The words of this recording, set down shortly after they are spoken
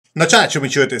Na csácsomi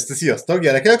csőtészte, sziasztok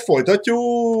gyerekek!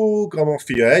 Folytatjuk a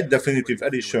MAFIA 1 Definitive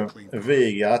Edition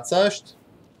végigjátszást,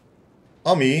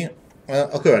 ami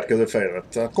a következő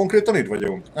fejlettel. Konkrétan itt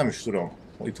vagyunk, nem is tudom.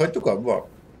 Itt hagytuk abba?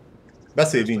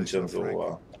 Beszélj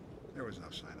Vincenzóval.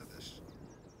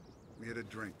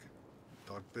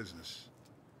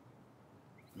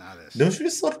 De most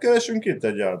visszat keresünk itt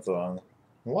egyáltalán?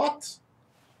 What?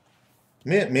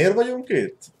 Miért vagyunk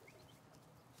itt?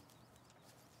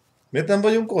 Miért nem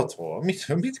vagyunk otthon?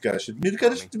 Mit keres itt? Mit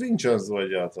keres itt Vincenzo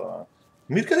egyáltalán?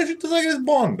 Mit keres itt az egész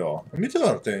banda? Mi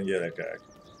történt, gyerekek?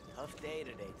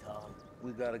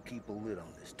 We gotta keep a lid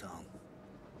on this town.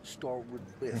 Start with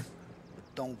Biff, but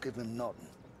don't give him nothing.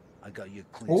 I got you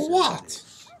clean. What?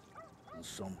 And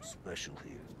some special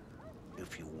here,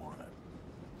 if you want it.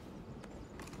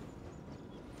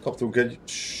 Kaptunk egy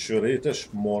sörétes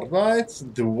mordájt?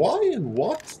 The why?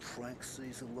 What? Frank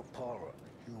sees a lapara,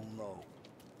 you'll know.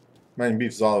 Menj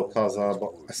Biff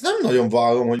zálogházába. Ezt nem nagyon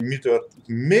vágom, hogy mi történt.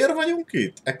 Miért vagyunk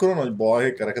itt? Ekkora nagy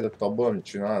balhé kerekedett abból, amit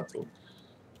csináltunk.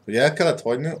 Hogy el kellett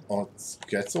hagyni a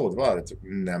kecót? Várjátok,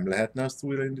 nem lehetne ezt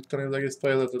újraindítani az egész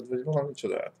fejezetet, vagy valami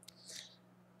csodát?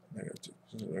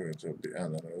 Legutóbbi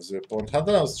ellenőrző pont. Hát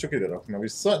de az csak ide rakna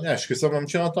vissza. Esküszöm, nem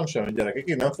csináltam semmit, gyerekek.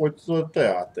 Innen folytatódott a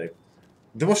játék.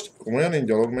 De most komolyan én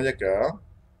gyalog megyek el.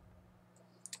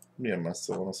 Milyen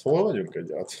messze van az? Hol vagyunk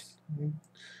egyáltalán?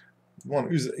 Van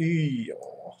jó,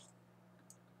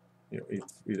 itt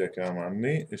ide kell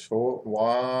menni, és hol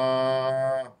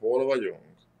vagyunk?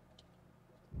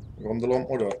 Gondolom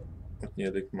oda, ott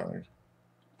nyílik meg.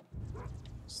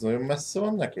 Ez nagyon messze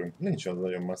van nekünk? Nincs az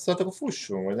nagyon messze. Hát akkor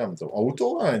fussunk, vagy nem tudom.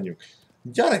 Autóval menjünk?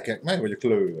 Gyerekek, meg vagyok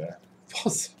lőve.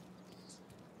 Fasz.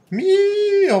 Mi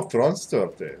a franc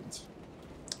történt?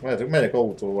 Megyek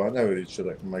autóval, ne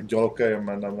őrítsetek meg. Gyalog kelljen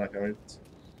mennem nekem itt.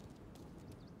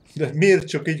 De miért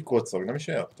csak így kocog? Nem is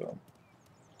értem.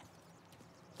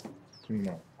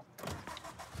 Na.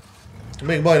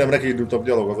 Még majdnem nekiindultabb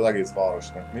gyalog az egész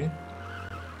városnak, mi?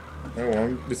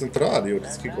 Jó, viszont a rádiót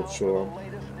ezt kikapcsolom.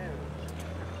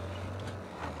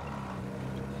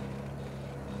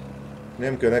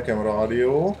 Nem kell nekem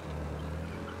rádió.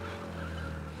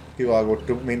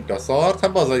 Kivágottuk, mint a szart.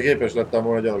 Hát azzal, hogy képes lettem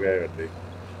volna, gyalog eljötték.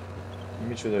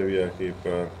 Micsoda hülye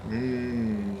képer.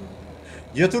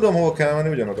 Ja, tudom, hol kell menni,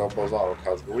 ugyanoda abba az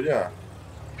állatházba, ugye?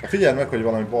 Hát figyeld meg, hogy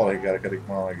valami balhé kerekedik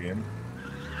már megint.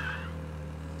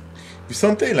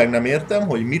 Viszont tényleg nem értem,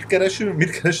 hogy mit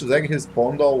keres az egész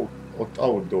panda ott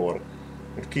outdoor.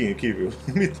 Ott kívül.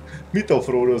 Mit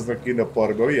offroadoznak kint a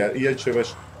parkban? Ilyen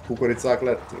csöves kukoricák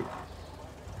lettünk?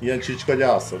 Ilyen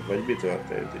csicskagyászok? Vagy mi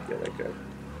történt itt, gyerekek?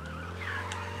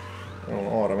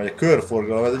 Jó, arra megy a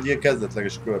körforgalom, ez egy ilyen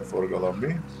kezdetleges körforgalom,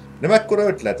 mi? De mekkora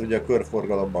ötlet ugye a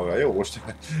körforgalom maga? Jó, most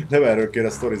nem erről kéne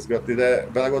sztorizgatni, de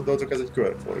belegondoltok, ez egy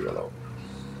körforgalom.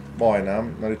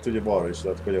 Majdnem, mert itt ugye balra is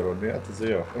lehet kanyarodni, hát ez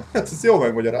jó. Hát ezt jól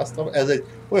megmagyaráztam, ez egy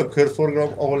olyan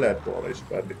körforgalom, ahol lehet balra is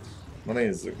menni. Na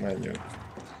nézzük, menjünk.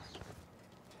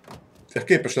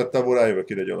 Képes lettem volna, rájövök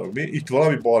ide gyalogni. Itt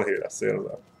valami balhé lesz,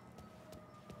 érzem.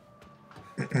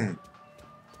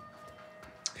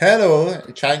 Hello,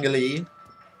 Csangali!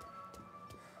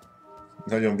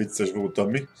 Nagyon vicces voltam,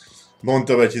 mi?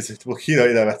 Mondtam egy hiszét,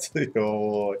 kínai nevet.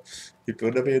 Jaj,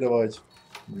 hipördebéne vagy?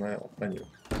 Na jó, menjünk.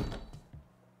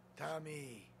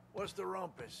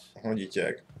 Hogy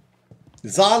hívják?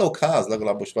 Zálogház,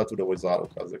 legalább most már tudom, hogy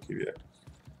zálogháznak hívják.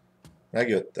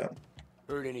 Megjöttem.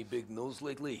 Heard any big news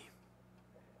lately?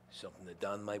 Something that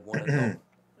Don might want to know.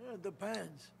 It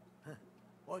depends.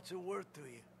 What's it worth to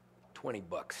you? $20.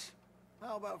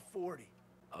 How about 40?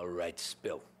 All right,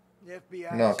 spill. The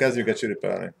FBI. Na, kezdjük el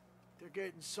csiripelni. They're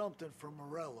getting something from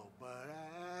Morello, but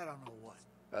I don't know what.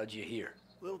 How'd you hear?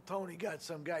 Little Tony got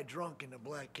some guy drunk in the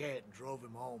Black Cat and drove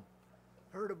him home.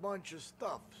 Heard a bunch of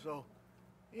stuff, so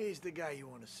he's the guy you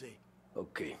want to see.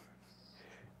 Okay.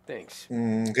 Thanks.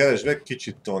 Keresd meg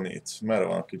kicsit Tonit. Merre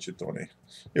van a kicsit Toni?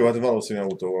 Jó, hát valószínűleg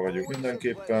autóval vagyunk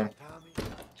mindenképpen.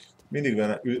 Mindig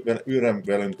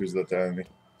velünk üzletelni.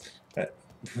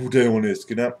 Hú, de jól néz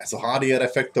ki, nem? Ez a HDR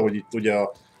effekte, hogy itt ugye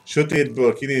a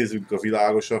sötétből kinézünk a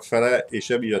világosabb fele, és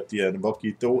emiatt ilyen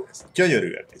vakító, ez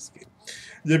gyönyörűen néz ki.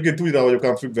 Egyébként újra vagyok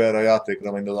ám függve erre a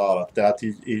játékra, mint az állat, tehát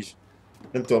így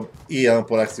nem tudom,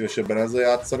 éjjel-nappal legszívesebben ezzel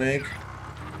játszanék.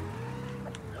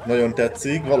 Nagyon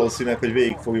tetszik, valószínűleg, hogy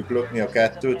végig fogjuk lökni a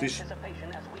 2-t is,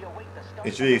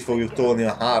 és végig fogjuk tolni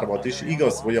a 3-at is.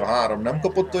 Igaz, hogy a 3 nem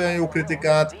kapott olyan jó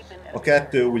kritikát, a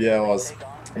 2 ugye az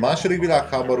a második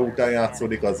világháború után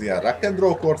játszódik, az ilyen rock and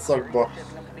roll korszakban,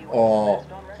 a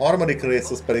harmadik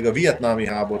rész az pedig a vietnámi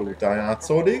háború után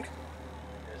játszódik.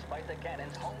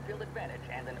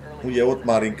 Ugye ott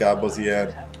már inkább az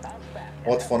ilyen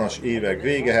 60-as évek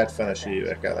vége, 70-es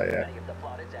évek eleje.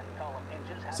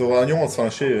 Szóval a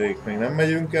 80-as évekig még nem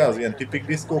megyünk el, az ilyen tipik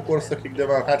diszkó korszakig, de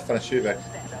már 70-es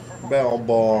években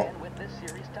abba,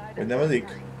 hogy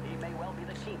nevezik?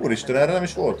 Úristen, erre nem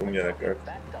is voltunk gyerekek.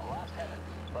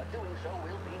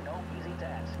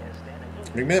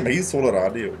 Még megint szól a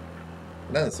rádió?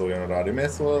 Nem szóljon a rádió,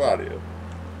 miért szól a rádió?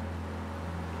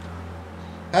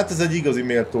 Hát ez egy igazi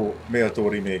méltó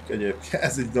remake egyébként,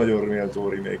 ez egy nagyon méltó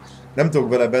remake. Nem tudok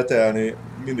vele betelni,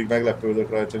 mindig meglepődök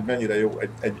rajta, hogy mennyire jó.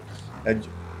 Egy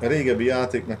régebbi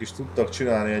játéknak is tudtak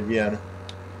csinálni egy ilyen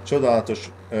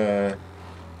csodálatos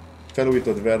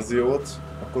felújított verziót,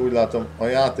 akkor úgy látom a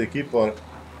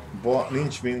játékiparban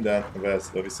nincs minden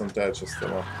veszve, viszont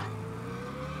elcsesztem a...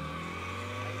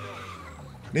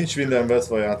 Nincs minden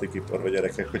veszve a játékiparba,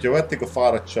 gyerekek. Hogyha vették a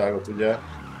fáradtságot, ugye,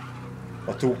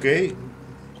 a 2K-s?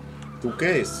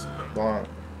 Van.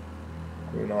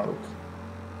 Ő náluk.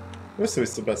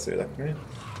 Össze-vissza beszélek, mi?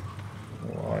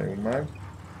 Álljunk meg.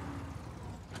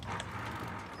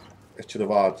 Egy csoda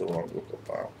váltó hangok,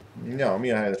 apám. Ja,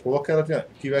 mi a helyzet? Hova kellett,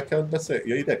 kivel kellett beszélni?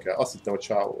 Ja, ide kell? Azt hittem, hogy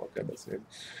csávóval kell beszélni.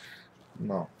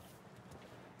 Na.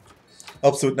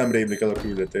 Abszolút nem rémlik ez a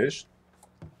küldetés.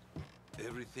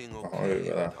 Aha, ő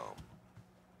vele.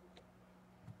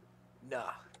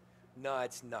 No,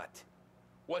 it's not.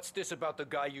 What's this about the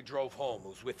guy you drove home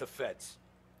who's with the feds?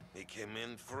 He came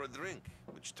in for a drink,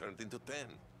 which turned into 10.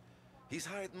 He's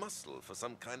hired muscle for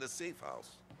some kind of safe house.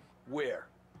 Where?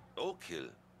 Oak Hill,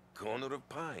 corner of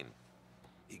Pine.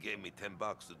 He gave me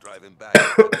 $10 to drive him back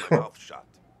and get my mouth shut.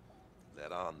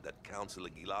 Let on that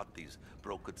Councilor Gilatti's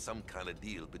brokered some kind of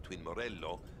deal between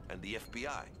Morello and the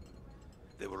FBI.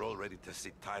 They were all ready to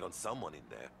sit tight on someone in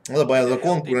there. Az a baj, ez a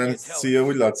konkurencia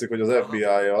úgy látszik, hogy az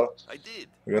FBI-jal,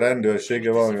 a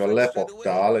rendőrsége valamivel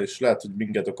lepaktál, és lehet, hogy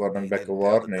minket akarnak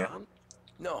bekavarni.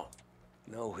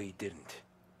 No, he didn't.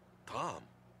 Tom,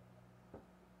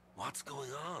 what's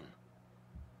going on?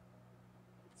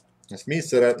 Ezt mi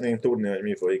szeretnénk tudni, hogy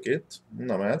mi folyik itt.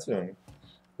 Na, mehetünk?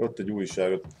 Ott egy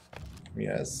újságot. Mi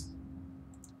ez?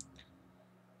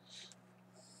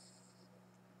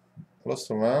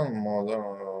 Lassan el,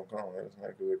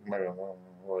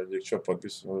 vagy egyik csapat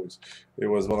biztos,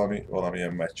 jó, ez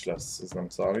valamilyen meccs lesz, ez nem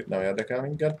számít, nem érdekel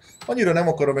minket. Annyira nem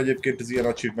akarom egyébként az ilyen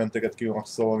achievementeket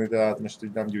kimaxolni, tehát most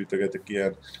így nem gyűjtögetek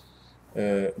ilyen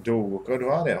dolgokat.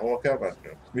 Várjál, hol kell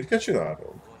mennünk? Mit kell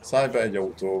csinálnunk? Szállj be egy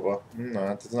autóba. Na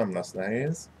hát ez nem lesz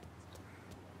nehéz.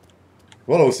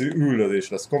 Valószínű üldözés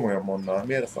lesz, komolyan mondnám.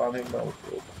 Miért szállnék be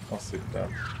autóba? Azt hittem.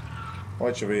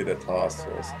 Majd csak védett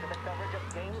házhoz.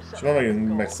 És már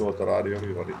megint megszólt a rádió,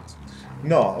 mi van itt.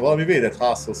 Na, valami védett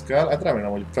házhoz kell, hát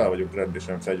remélem, hogy fel vagyunk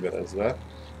rendesen fegyverezve.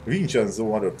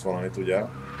 Vincenzo adott valamit, ugye?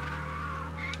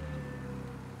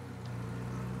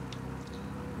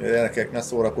 Gyerekek, ne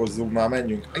szórakozzunk már,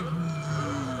 menjünk.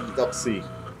 Taxi.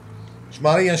 És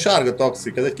már ilyen sárga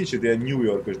taxik, ez egy kicsit ilyen New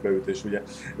Yorkos beütés, ugye.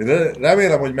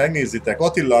 Remélem, hogy megnézitek.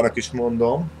 Attilának is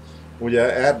mondom,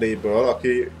 ugye Erdélyből,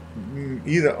 aki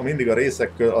ír mindig a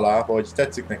részek alá, hogy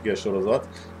tetszik neki a sorozat,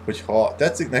 hogyha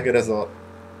tetszik neked ez a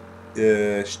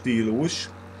stílus,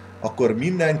 akkor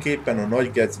mindenképpen a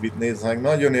Nagy Gatsbyt nézd meg.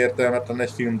 Nagyon értelmetlen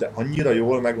egy film, de annyira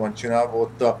jól meg van csinálva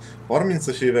ott a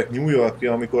 30-as évek New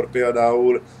Yorkja, amikor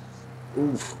például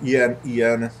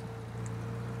ilyen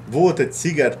volt egy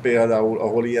sziget például,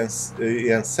 ahol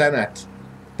ilyen szenet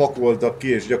pakoltak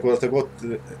ki, és gyakorlatilag ott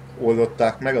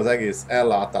oldották meg az egész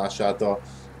ellátását a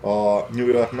New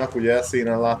Yorknak, ugye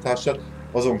színellátását,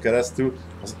 azon keresztül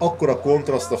az akkora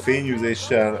kontraszt a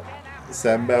fényűzéssel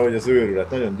szembe, hogy az őrület.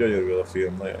 Nagyon gyönyörű a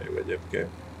film, nagyon jó egyébként.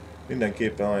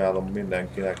 Mindenképpen ajánlom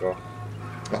mindenkinek,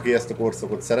 aki ezt a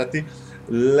korszakot szereti.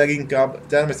 Leginkább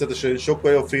természetesen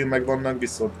sokkal jobb filmek vannak,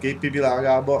 viszont képi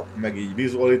világában, meg így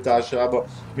vizualitásában.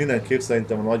 Mindenképp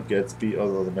szerintem a Nagy Gatsby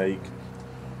az,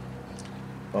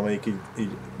 amelyik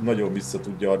így nagyon vissza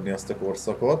tudja adni azt a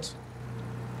korszakot.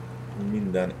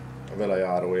 Minden vele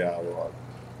járójával.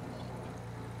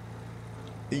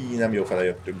 Így nem jó fele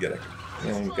jöttünk, gyerek.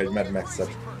 Nyomunk egy Mad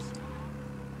Max-et.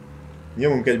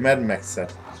 Nyomunk egy Mad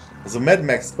Max-et. Ez a Mad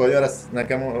Max kanyar, ez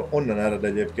nekem onnan ered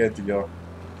egyébként, így a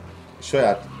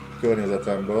saját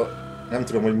környezetemből. Nem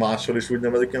tudom, hogy máshol is úgy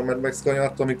nevezik a Mad Max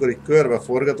kanyart, amikor így körbe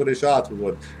forgatod és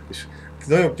áthúzod. És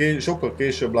sokkal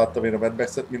később láttam én a Mad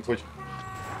Max-et, mint hogy...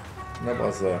 Ne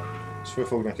bazzal. És föl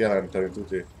fognak jelenteni,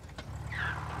 tuti.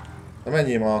 Na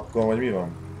menjél ma akkor, vagy mi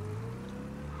van?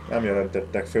 Nem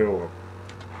jelentettek föl.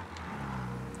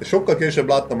 És sokkal később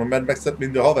láttam a Mad Max-et,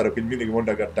 mint a haverok így mindig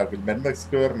mondogatták, hogy Mad Max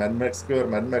kör, Mad Max kör,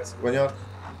 Mad Max kanyar.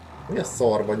 Milyen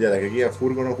szarba gyerekek, ilyen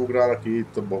furgonok ugrálnak ki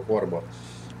itt a porba.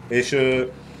 És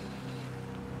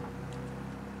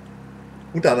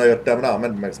Utána jöttem rá, a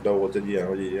Mad Max-ben volt egy ilyen,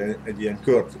 hogy egy ilyen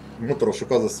kört,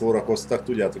 motorosok azzal szórakoztak,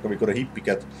 tudjátok, amikor a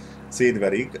hippiket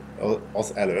szétverik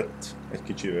az előtt, egy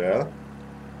kicsivel.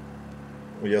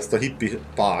 Ugye ezt a hippi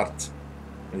párt,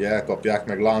 ugye elkapják,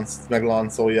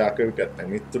 megláncolják őket, meg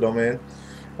mit tudom én.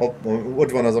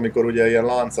 Ott van az, amikor ugye ilyen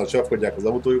lánccal csapkodják az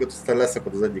autójukat, aztán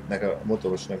leszakad az egyiknek a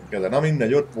motorosnak a keze. Na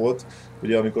mindegy, ott volt,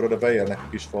 ugye amikor oda beérnek a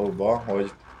kis faluba,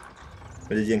 vagy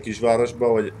egy ilyen kis városba,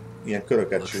 hogy ilyen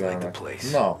köröket csinálnak.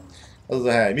 Na, az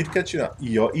a hely. Mit kell csinálni?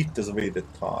 Ja, itt ez a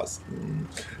védett ház.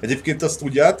 Egyébként azt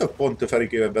tudjátok, pont a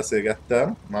Ferikével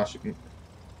beszélgettem, másik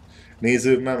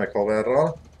nézőmmel, meg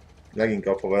haverral,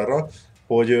 leginkább haverral,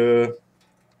 hogy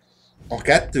a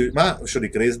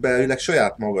második részben elvileg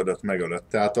saját magadat megölött.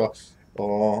 Tehát a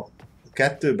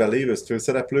kettőben lévő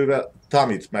főszereplővel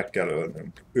Tamit meg kell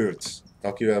ölnünk. Őt,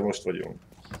 akivel most vagyunk.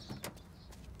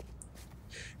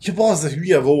 Ja, bazd,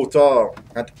 hülye voltam!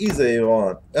 Hát izé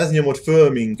van, ez nyomott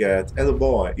föl minket, ez a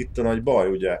baj, itt a nagy baj,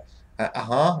 ugye?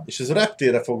 Aha, és ez a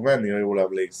reptérre fog menni, ha jól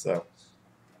emlékszem.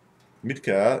 Mit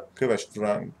kell? Kövess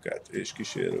Franket és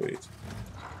kísérőit.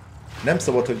 Nem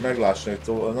szabad, hogy meglásson,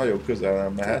 hogy nagyon közel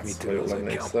nem mehetsz, ha jól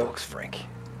emlékszem.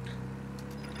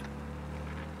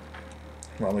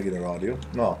 Na, megint a rádió.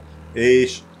 Na,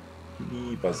 és...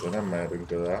 Bazza, nem mehetünk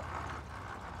közel.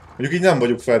 Mondjuk így nem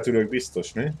vagyunk feltűnők,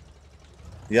 biztos, mi?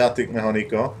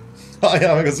 Játékmechanika.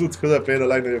 Álljál meg az út közepén a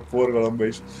legnagyobb forgalomban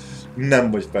is.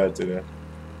 Nem vagy feltűnő.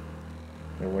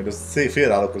 Jó, majd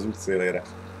félreállok az út szélére.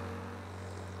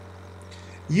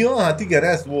 Ja, hát igen,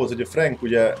 ez volt, hogy a Frank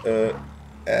ugye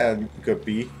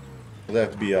elköpi az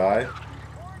FBI-nak.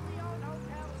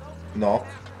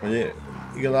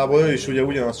 Igazából ő is ugye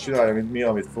ugyanazt csinálja, mint mi,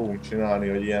 amit fogunk csinálni,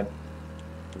 hogy ilyen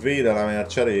védelemért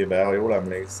cserébe, ha jól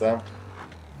emlékszem,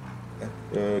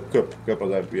 köp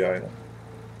az FBI-nak.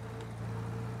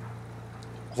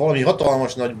 Valami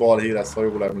hatalmas nagy balhé lesz, ha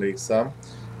jól emlékszem.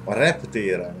 A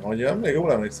reptéren, ha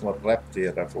jól emlékszem, a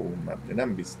reptérre fogunk menni,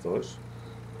 nem biztos.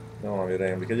 De valami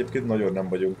rémlik. Egyébként nagyon nem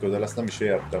vagyunk közel, ezt nem is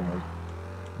értem, hogy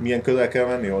milyen közel kell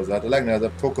menni hozzá. Hát a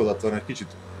legnehezebb fokozaton egy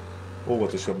kicsit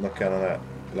óvatosabbnak kellene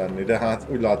lenni, de hát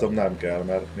úgy látom nem kell,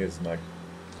 mert nézd meg.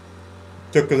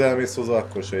 Tök közel mész hozzá,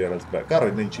 akkor se jelez be. Kár,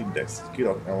 hogy nincs index.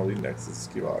 Kiraknám az indexet,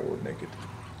 ezt kivágódnék itt.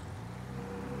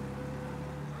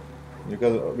 Mondjuk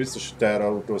az biztos, hogy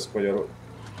teherautóhoz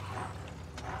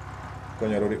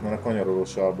kanyarodik, mert a kanyarolós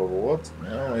sávban volt.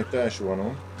 Ja, itt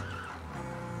elsuhanunk.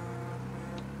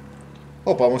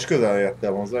 Hoppá, most közel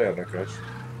értem hozzá, érdekes.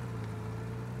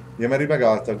 Ja, mert így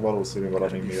megálltak valószínű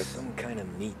valami miért.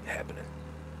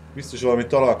 Biztos valami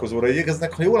találkozóra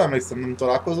igyekeznek, ha jól emlékszem, nem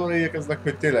találkozóra igyekeznek,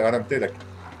 hogy tényleg, hanem tényleg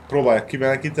próbálják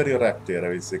kimenekíteni, a reptérre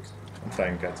viszik a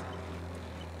Franket.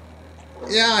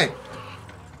 Jaj!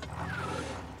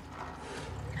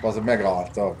 Azok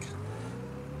megálltak.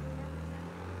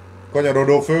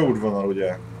 Kanyarodó főútvonal,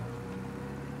 ugye?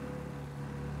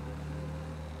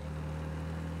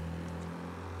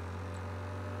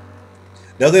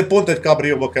 De azért pont egy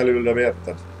cabrióba kell ülnöm,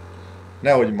 érted?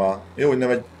 Nehogy már. Jó, hogy nem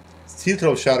egy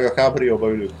citromsárga cabrióba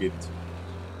ülök itt.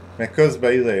 Meg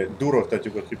közben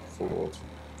durogtatjuk a kipufogót.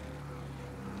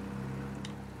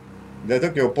 De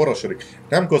tök jó, porosodik.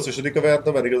 Nem koszosodik a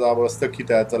verta, mert igazából az tök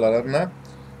hiteltelen lenne.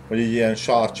 Hogy így ilyen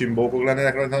sárcsimbókok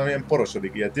lennének rajta, hanem ilyen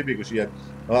porosodik, ilyen tipikus, ilyen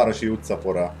városi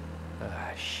utcapora.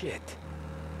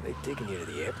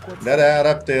 De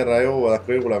reptérre, jó,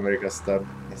 akkor jól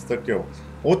emlékeztem. Ez tök jó.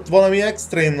 Ott valami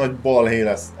extrém nagy balhé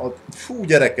lesz. Fú,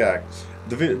 gyerekek!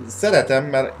 De szeretem,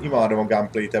 mert imádom a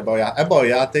gameplayt ebbe a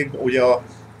játékban. Ugye a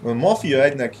Mafia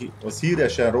 1-nek az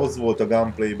híresen rossz volt a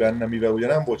gameplay benne, mivel ugye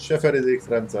nem volt se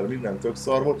fedezékrendszer, minden tök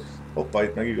szar volt. Hoppá,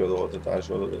 itt meg igazoltatás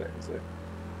volt az előző.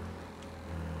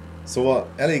 Szóval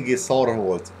eléggé szar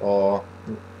volt a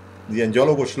ilyen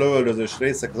gyalogos, lövöldözős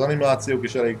részek, az animációk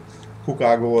is elég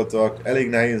kukák voltak, elég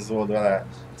nehéz volt vele.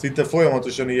 Szinte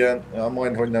folyamatosan ilyen,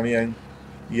 majdnem, hogy nem ilyen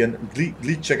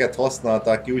glitcheket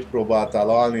használták ki, úgy próbáltál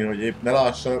állni, hogy épp ne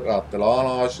lássanak rá, te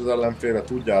láss az ellenfélre,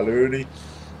 tudjál lőni.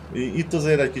 Itt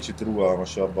azért egy kicsit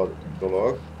rugalmasabb a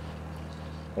dolog.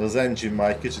 Ez az engine már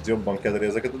egy kicsit jobban kezeli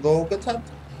ezeket a dolgokat, hát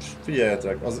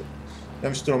figyeljetek, az,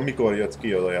 nem is tudom mikor jött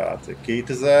ki az a játék.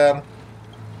 2001?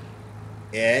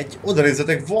 Oda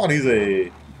nézzetek, van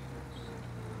izé!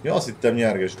 Ja, azt hittem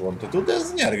nyerges vontató, de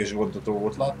ez nyerges vontató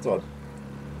volt, láttad?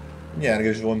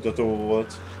 Nyerges vontató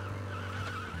volt.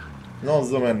 Na,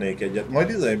 azzal mennék egyet. Majd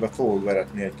izébe fogok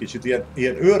veretni egy kicsit,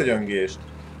 ilyen őrgyöngést.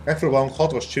 Megpróbálunk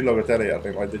 6-os csillagot elérni,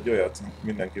 majd egy olyat,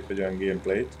 mindenképp egy olyan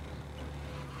gameplayt.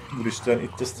 Úristen,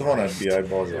 itt ezt van FBI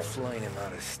bazza.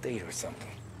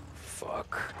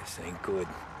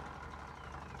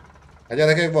 Hát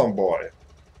gyerekek, van baj.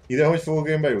 Ide hogy fogok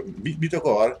én bejutni? Mit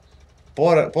akar?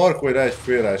 Parkolj rá egy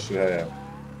félelső helyen.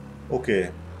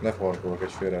 Oké, leparkolok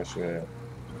egy félelső helyen.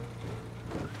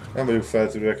 Nem vagyunk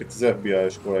feltűnőek itt az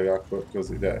FBI-s kollégák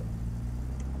közé, de...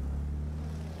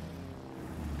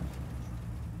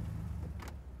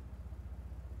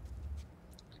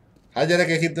 Hát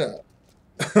gyerekek, itt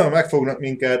meg fognak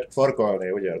minket farkalni,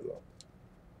 hogy ez van?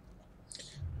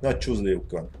 Nagy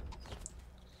csúzliukkal.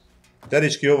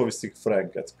 Teríts ki, hova viszik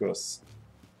Franket, kösz.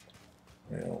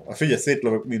 Jó. Hát figyelj,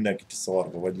 szétlövök mindenkit a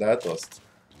szarba, vagy lehet azt?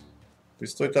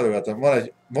 Pisztolyt elővetem.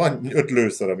 Van 5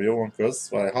 lőszerem, jó van, kösz.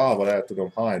 Van egy hával el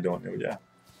tudom hide-olni, ugye?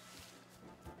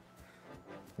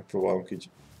 Megpróbálunk így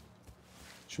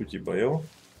sutyiba, jó?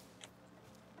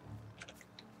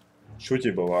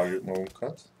 Sutyiba vágjuk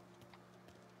magunkat.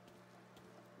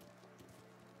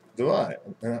 De várj,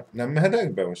 nem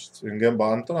mehetek be most? Engem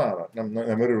bántanának?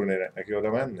 Nem örülnének neki,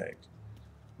 oda mennék?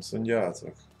 Azt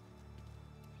mondjátok.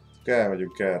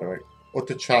 Elmegyünk erre meg. Ott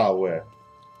a csávó-e.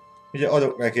 Ugye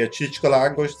adok neki egy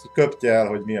csicskalángost, köptje el,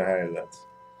 hogy mi a helyzet.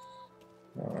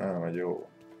 Na, elmegy jó.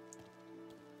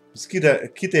 Ez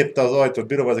kitépte az ajtót,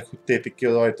 bírom ezek, hogy tépik ki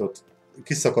az ajtót.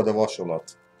 Kiszakad a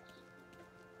vasolat.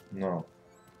 Na.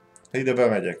 Ide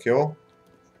bemegyek, jó?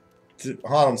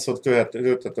 3-szor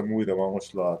töltetem újra, van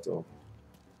most látom.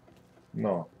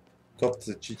 Na. Kapsz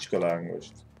egy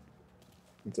csicskalángost.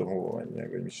 Nem tudom hova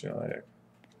menjek, vagy mi csinálják.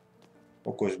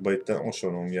 Okosba itt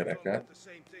mosonom gyereket.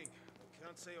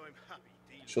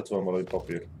 És ott van valami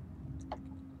papír.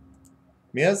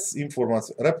 Mi ez?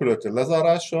 Információ. Repülőtér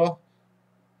lezárása.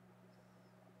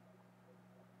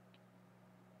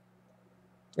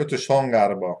 5-ös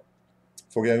hangárba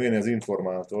fogja vinni az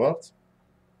informátort.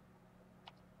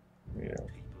 Igen.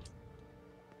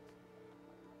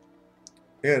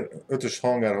 5-ös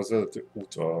hangárhoz vezető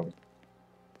út van.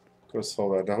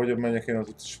 Közhaver, de hogyan menjek én az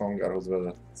 5-ös hangárhoz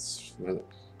vezető?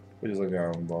 Hogy az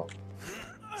anyámba?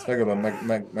 Ezt megölöm,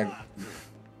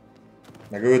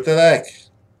 megöltelek?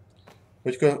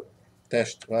 Hogy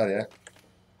test, várjál.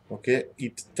 Oké,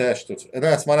 itt testet. De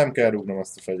ezt már nem kell rúgnom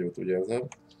azt a fegyót, ugye érzem?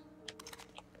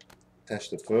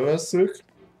 Testet fölvesszük.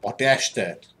 A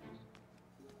testet!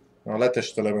 Na,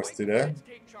 letestelem ezt ide.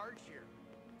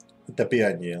 Te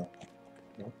pihenjél.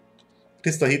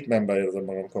 Tiszta hitmanben érzem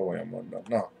magam, komolyan mondom.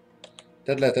 Na,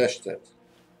 tedd le testet.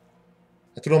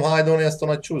 Hát tudom hide-olni ezt a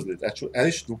nagy csúzlit? El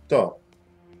is dugta?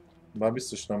 Bár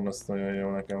biztos nem lesz nagyon jó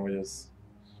nekem, hogy ez...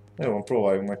 Jó van,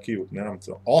 próbáljunk meg kijutni, nem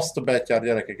tudom. Azt a betyár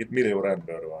gyerekek, itt millió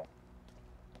rendőr van.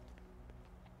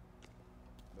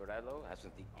 Morello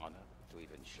hasn't the honor to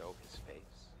even show his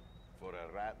face. For a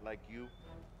rat like you?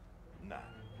 Nah.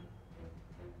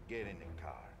 Get in the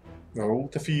car. Ó,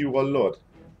 te fiú, hallod?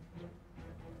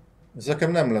 Ez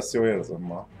nekem nem lesz jó, érzem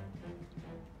ma.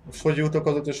 Most hogy jutok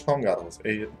az 5-ös hangárhoz?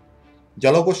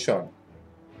 Gyalogosan?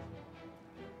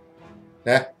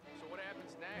 Ne?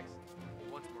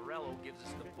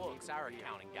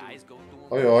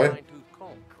 Ajaj.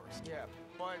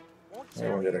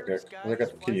 Jó gyerekek,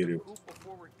 ezeket kinyírjuk.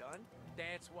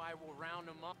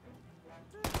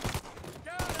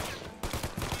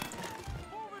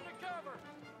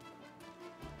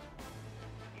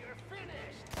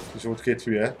 És volt 2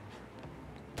 hülye.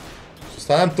 És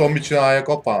aztán nem tudom, mit csináljak,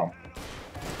 apám.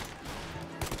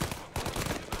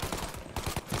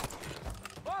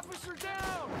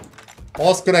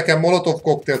 Az kell nekem molotov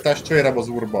koktél, testvérem az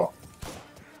urba.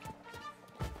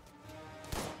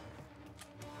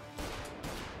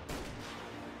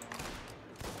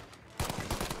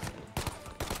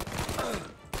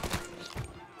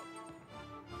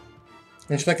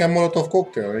 Nincs nekem molotov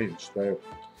koktél? Nincs, de jó.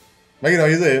 Megint a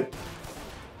izé...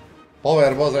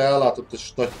 Haver baza ellátott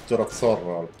és nagy darak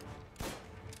szarral.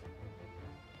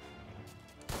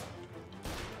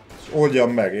 És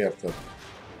oldjam meg, érted?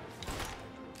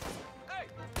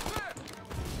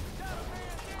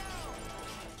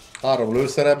 Három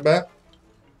lőszer ebbe.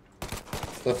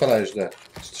 Aztán felejtsd el.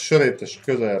 Sörétes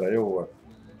közelre, jó van.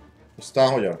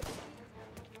 Aztán hogyan?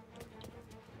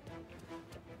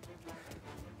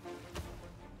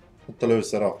 Ott a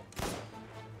lőszer a.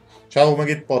 Csávó meg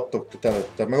itt pattogtott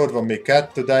előttem, meg ott van még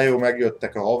 2, de jó,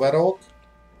 megjöttek a haverok.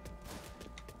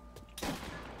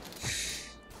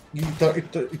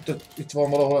 Itt van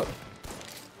valahol...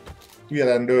 Hülye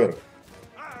rendőr.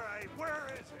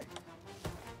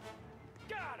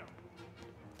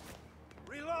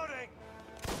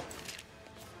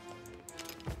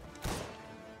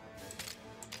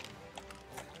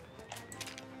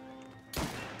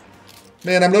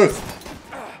 Miért nem lősz?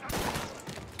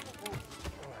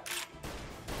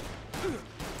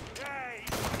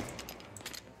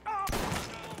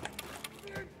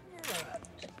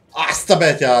 Azt a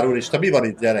betyár úristen, mi van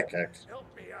itt gyerekek?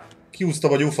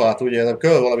 Kihúztam a gyufát, ugye, de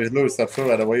kell valami lőszer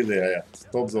fölvedem a idő helyett.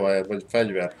 Dobzó helyett, vagy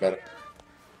fegyvert, mert...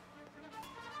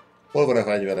 Hol van a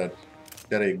fegyvered?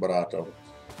 Gyerek, barátom.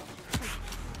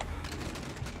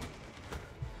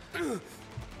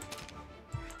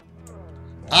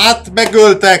 Hát,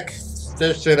 megöltek!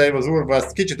 Testvéreim az úrba,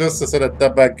 ezt kicsit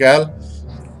összeszedettebben kell.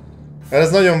 Mert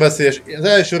ez nagyon veszélyes. Az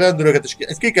első rendőröket is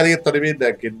ezt ki kell írtani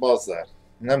mindenkit, bazzár.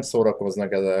 Nem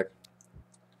szórakoznak ezek.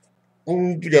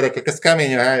 Gyerekek, ez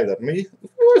kemény a helyzet, mi?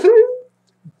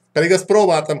 Pedig ezt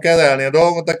próbáltam kezelni a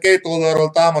dolgot, de két oldalról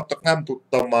támadtak, nem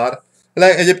tudtam már.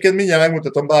 Egyébként mindjárt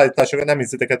megmutatom beállításokat, nem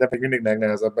hiszitek, de még mindig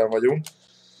legnehezebben vagyunk.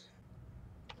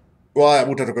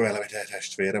 Mutatok a velem egy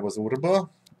testvérem az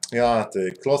úrba.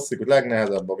 Játék, klasszikus,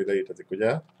 legnehezebb, amit létezik,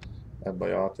 ugye? Ebben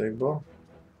a játékban.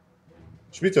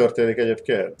 És mi történik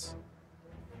egyébként?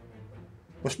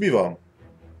 Most mi van?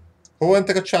 Hol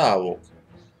mentek a csávók?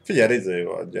 Figyelj, izé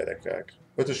van, gyerekek.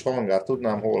 5-ös hangár,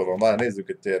 tudnám hol van. Várj, nézzük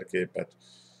egy térképet.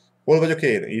 Hol vagyok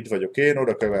én? Itt vagyok én,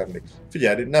 oda kell venni.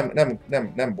 Figyelj,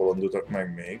 nem bolondultak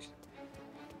meg még.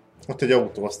 Ott egy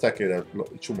autó, azt el kéne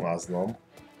csumáznom.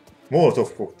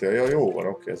 Molotov koktél, ja, jó van,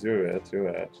 oké, ez jöhet.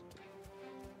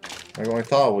 Meg valami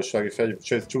távolsági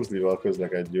csúszlival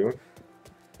közlekedjünk.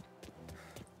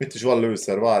 Itt is van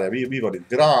lőszer, várjál, mi van itt?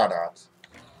 Gránát!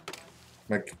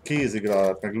 Meg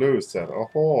kézigránát, meg lőszer.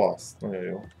 Aha, azt, nagyon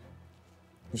jó.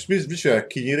 Most mi csinálják?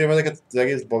 Kinyírjam ezeket az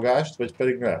egész bagást, vagy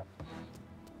pedig ne?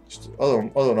 Most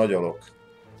azon agyalok.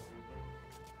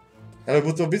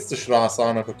 Előbb-utóbb biztos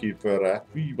rászállnak a keeperre.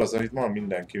 Hű, bazen itt van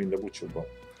mindenki, mind a bucsúban.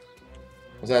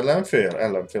 Az ellenfél?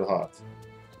 Ellenfél hát.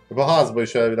 Ebben a házban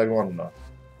is elvileg vannak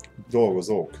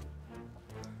dolgozók.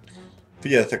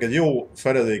 Figyeljetek, egy jó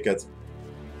fedezéket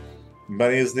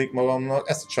benéznék magamnak.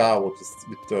 Ezt a csávót, ezt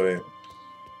mit tudom én.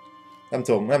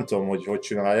 Nem tudom, hogy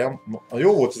csináljam. A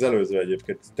jó volt az előző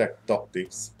egyébként,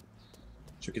 Tactics.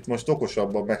 Csak itt most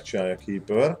okosabban megcsinálja a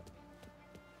Keeper.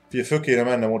 Figyelj, föl kéne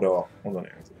mennem oda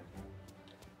nézni.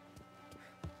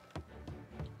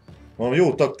 Valami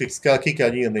jó Tactics kell, ki kell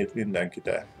nyírni itt mindenkit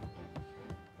el.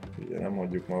 Figyelj, nem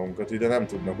hagyjuk magunkat, ide nem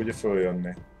tudnak ugye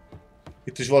följönni.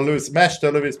 Itt is van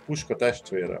mesterlövész puska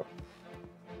testvére.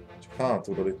 Csak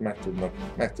hátulról itt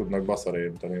meg tudnak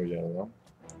baszarénteni, ugye nem?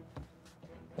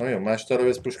 Na mi a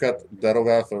mesterlövész puskát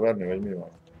derogál felvenni, vagy mi van?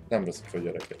 Nem veszik fel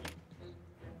gyereket.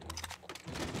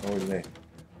 Ahogy né.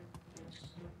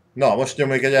 Na, most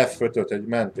nyomjuk egy F5-öt, egy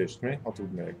mentést, mi? Ha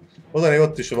tudnék. Odané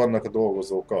ott is vannak a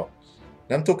dolgozók.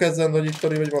 Nem tudok ezzel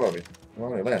nagyítani, vagy valami?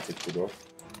 Valami lehet, hogy tudok.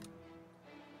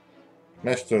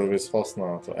 Mesterlövész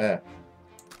használata,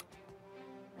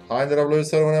 Hány darab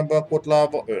lőszer van ebben a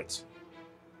potlába? 5.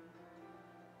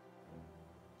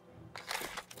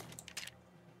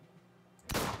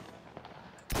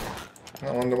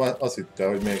 Na mondom, azt hitte,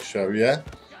 hogy mégse hülye.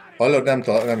 Hallod, nem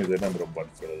robbant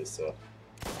fel először.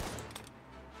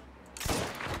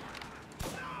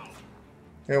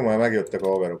 Jó, már megjöttek a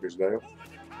haverok is, de jó.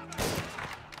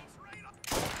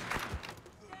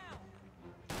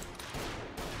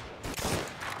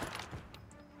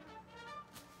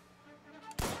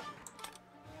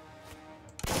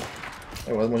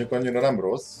 Jó, ez mondjuk annyira nem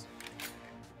rossz.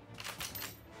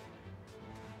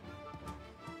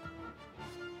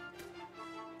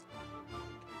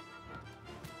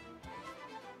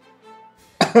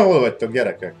 Hol vagytok,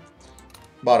 gyerekek?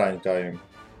 Báránykáim.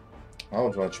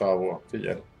 Ott van a csávó,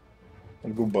 figyelj.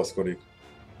 Ott gubbaszkodik.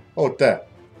 Ott te!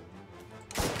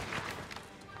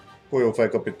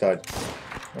 Folyófejkapitány.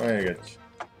 Még egy.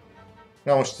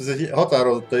 Na most ez egy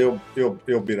határozottan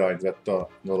jobb irányt vett a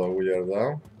dolog, úgy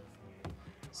érzem.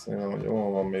 Szerintem, hogy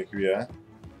jól van még hülye.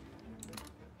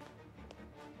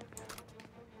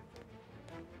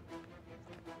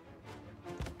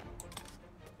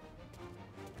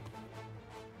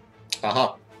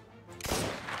 Aha!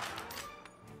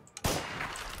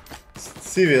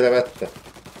 Szívére vette.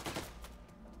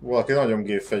 Valaki nagyon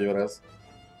gépfegyverez.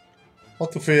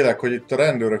 Attól félek, hogy itt a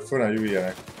rendőrök föl ne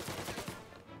üljenek.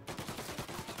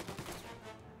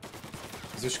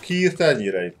 Ez most ki írt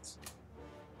ennyire itt?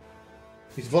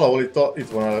 Itt valahol itt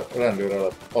van a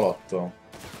rendőr alattam.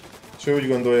 És ő úgy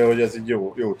gondolja, hogy ez így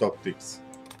jó tactics.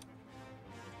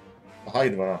 Aha,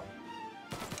 itt van.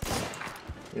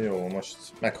 Jó, most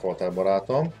meghaltál,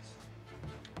 barátom.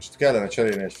 Most kellene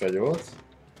cserélni egy fegyvert.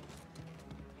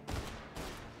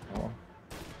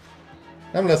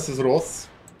 Nem lesz ez rossz.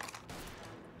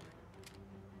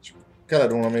 Csak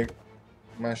kellene volna még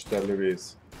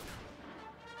mesterlövész.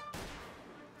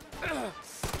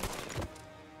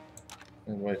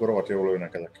 Valamikor rohadt jól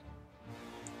lőnek ezek.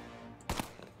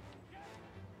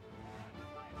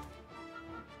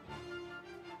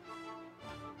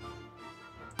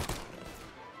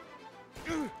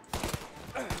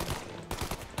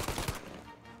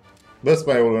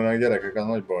 Böszben jól ülnek gyerekek, az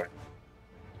nagy baj.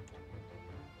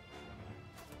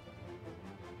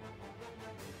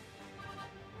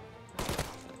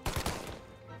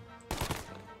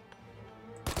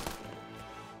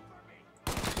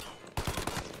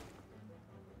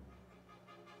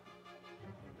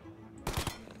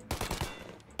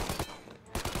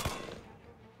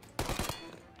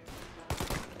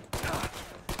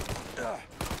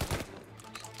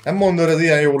 Nem mondod, ez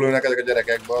ilyen jól lőnek ezek a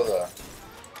gyerekek, bazza.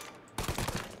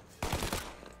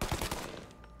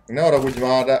 Ne haragudj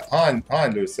már, de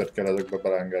hány lőszert kell ezekbe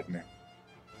belengedni?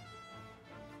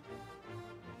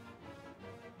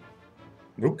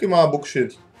 Rúgj ki már a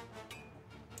buksit!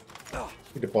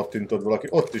 Ide pattintod valaki,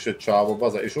 ott is egy csávó,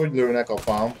 bazza, és úgy lőnek,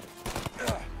 apám.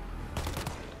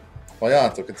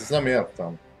 Halljátok, ezt nem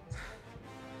értem.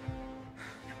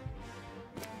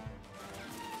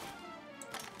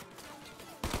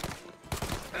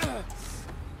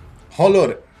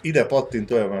 Hallod? Ide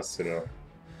pattint olyan messziről.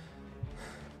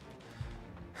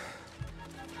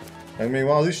 Meg még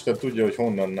van az Isten tudja, hogy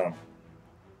honnan nem.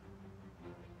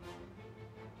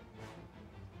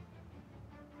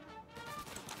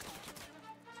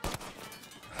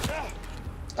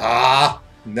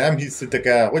 Nem hiszitek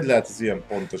el, hogy lehet ez ilyen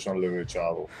pontosan lövő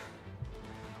csávó?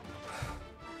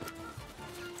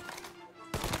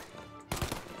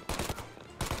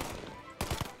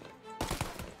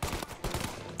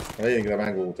 Végre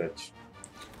meg volt egy.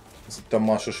 Azt hittem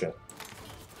már sose.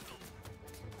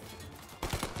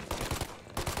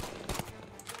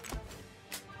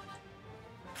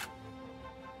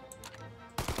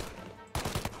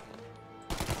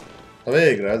 Ha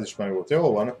végre ez is meg volt.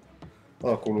 Jó van.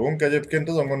 Alakulunk. Egyébként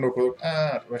azon gondolkodok,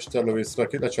 mesterlövészre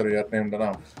lecserélhetném, de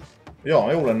nem.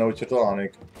 Ja, jó lenne, hogyha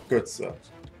találnék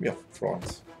kötszert. Mi a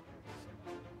franc?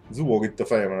 Zúgok itt a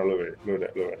fejemben a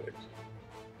lövedék.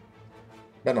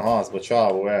 Benne a házba,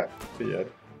 csávó,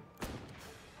 figyeld.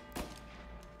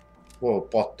 Hol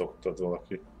pattogtad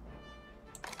valaki?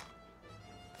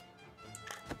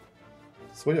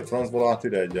 Ez hogy a francból állt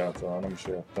ide egyáltalán? Nem is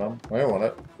értem. Na jó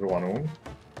van, rohanunk.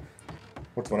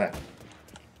 Ott van-e?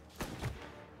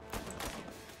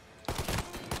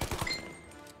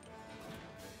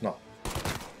 Na.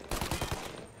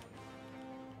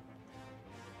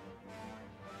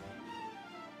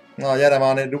 Na, gyere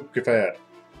már, dugd ki fejed!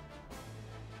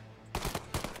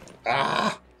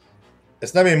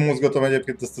 Ezt nem én mozgatom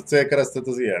egyébként, ezt a célkeresztet,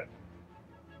 az ilyen.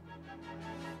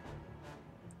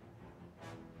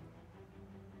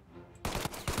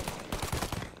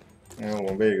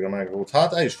 Jó, végre meg volt.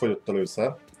 Hát el is fogyott a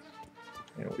lőszer.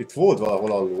 Jó, itt volt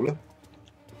valahol alul.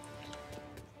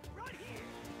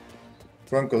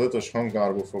 Frank az 5-ös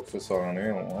hangárból fog felszállni,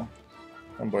 jó.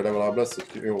 Nem baj, legalább lesz,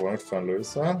 hogy jó van, 50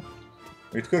 lőszer.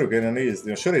 Itt körül kéne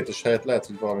nézni, a sörétes helyett lehet,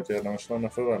 hogy valamit érdemes lenne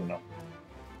felvennem.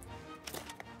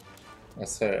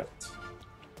 Ez helyett.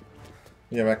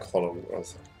 Ugye meghalog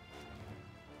az.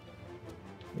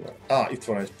 Itt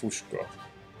van egy puska.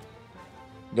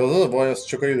 De az a baj, az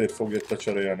csak a időt fogja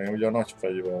lecserélni, ugye a nagy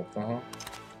fegyvert. Aha.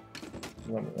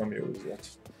 Nem jó üzlet.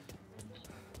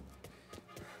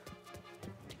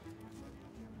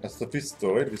 Ezt a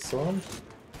pisztolyt viszont...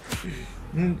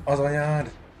 az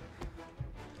anyád!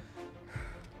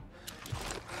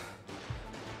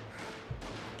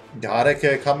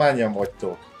 Gyerekek, ha menjen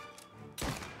vagytok!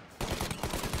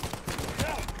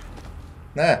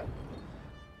 Ne!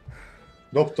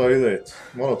 Dobta az időt.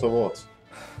 Molotovot.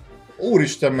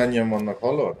 Úristen, mennyien vannak,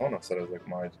 hallod? Honnan szerezek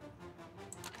majd?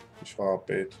 Kis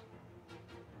HP-t.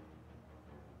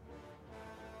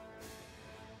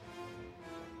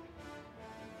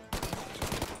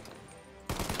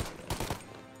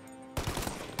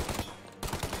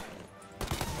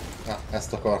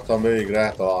 Ezt akartam,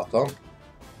 végre találtam.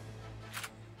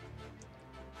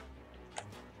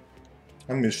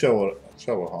 Nem is sehol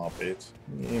HP-t.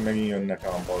 Én megint jönnek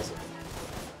ám bazza.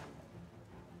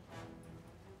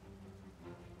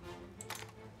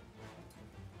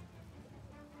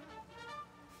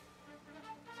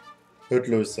 Öt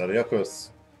lőszer, ja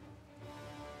kösz.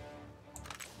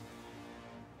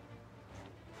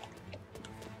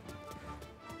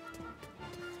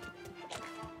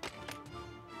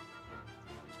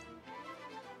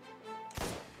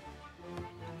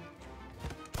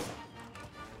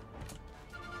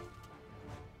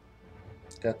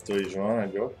 Kettő is van,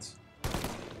 egy ott.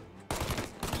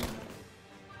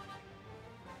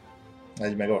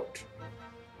 Egy meg ott.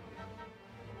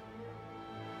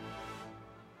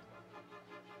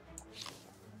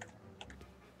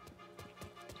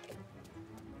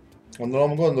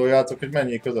 Gondoljátok, hogy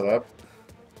mennyi közelebb.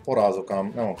 Porázok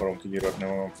ám, nem akarom kinyíratni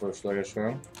magam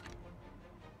fölöslegesen.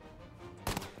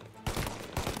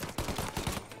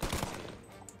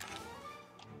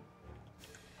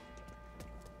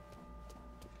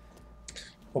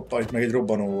 Hoppá, itt meg egy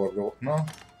robbanó vargó. Na.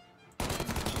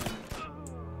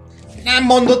 Nem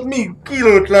mondod mi?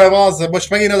 Kilőtt le, bazza, most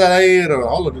megint az elejéről,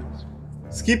 hallod?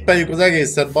 Skippeljük az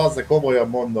egészet, bazza, komolyan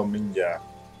mondom mindjárt.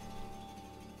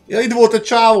 Ja, itt volt a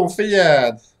csávó,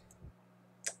 figyeld!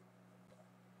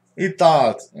 Itt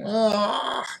állt.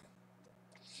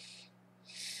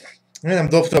 Miért nem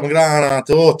dobtam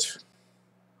gránátot?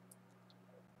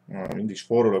 Mindig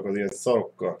spórolok az ilyen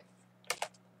szarokkal.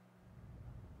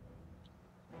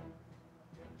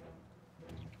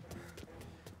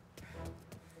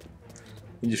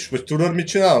 Így is, most tudod mit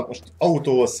csinálok? Most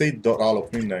autóval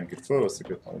szétdarálok mindenkit, fölveszik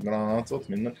a gránátot,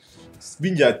 minden.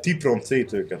 Mindjárt tiprom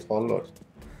szét őket, hallod?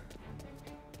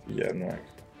 Figyeld meg.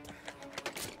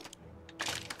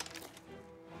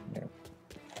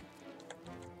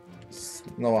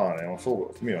 Na várjál,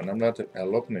 fogok. Mi van, nem lehet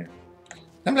ellopni?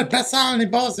 Nem lehet beszállni,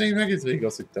 bazd, én meg itt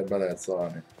igaz, hogy te be lehet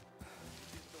szállni.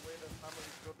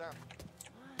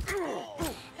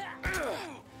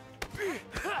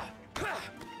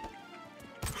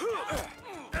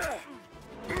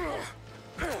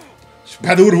 És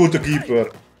bedurvult a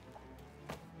keeper.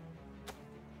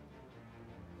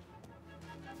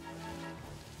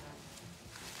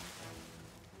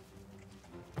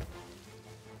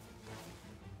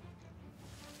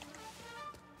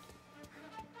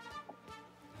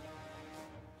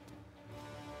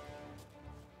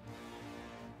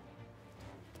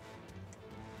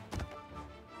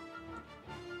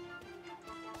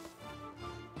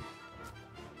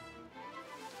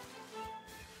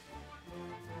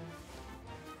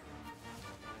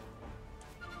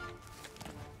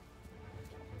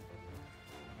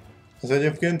 Ez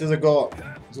egyébként ezek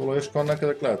az olajos kannák,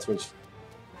 ezek lehet, hogy...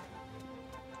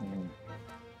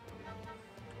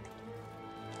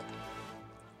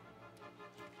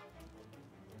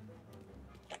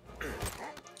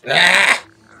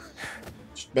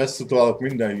 És beszutálok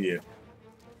minden hülyét.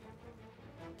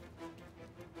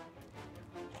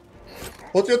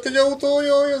 Ott jött egy autó,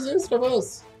 jaj, az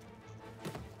észrevesz!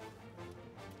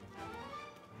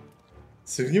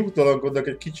 Szóval nyugtalankodnak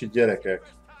egy kicsit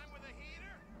gyerekek.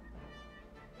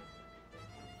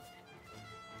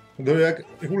 De ők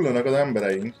hullanak az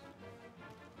embereink.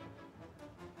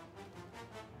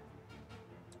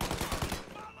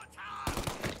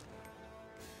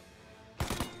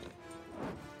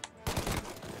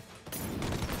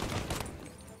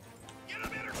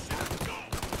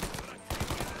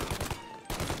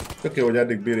 Tök jó, hogy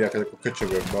eddig bírják ezek a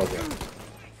köcsögök, bazán.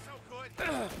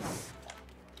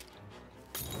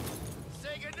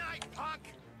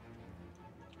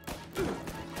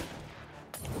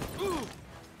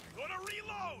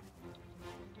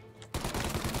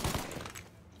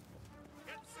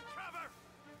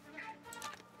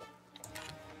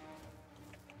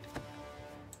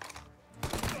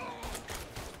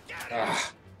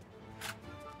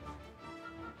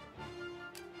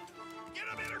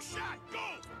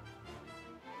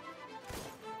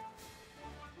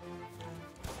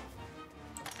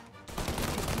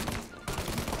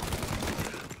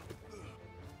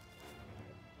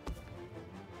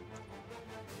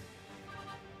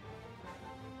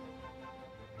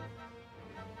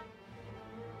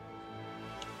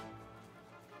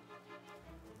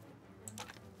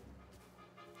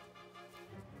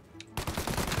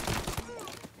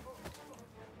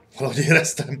 Valahogy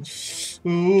éreztem.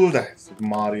 De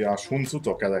Máriás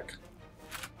huncutok ezek.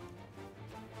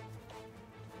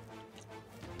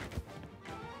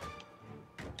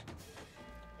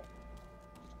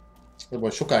 De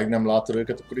baj, sokáig nem látod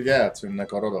őket, akkor így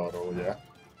eltűnnek a radarról, ugye?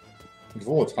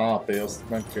 Volt HP, azt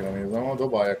meg kéne néznem, ha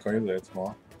dobálják a izét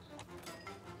ma.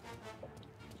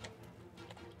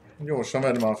 Gyorsan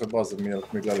menj már fel, bazzad,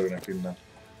 mielőtt még lelőnek innen.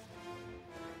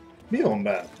 Mi van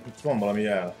benne? Itt van valami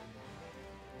jel.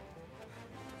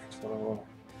 Valahol.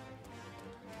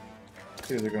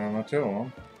 Kézigránát, jó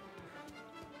van.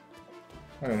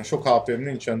 Nagyon sok HP-m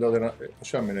nincsen, de azért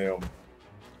semminél jobb.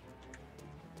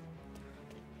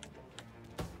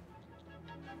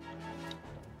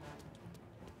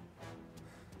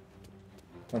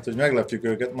 Hát, hogy meglepjük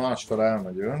őket, másfele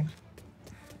elmegyünk.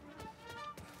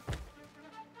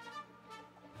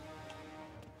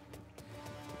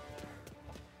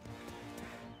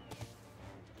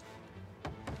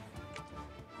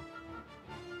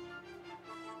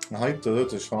 Ha itt az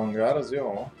 5-ös hangár, az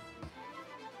jó.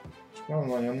 És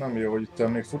nagyon nem jó, hogy itt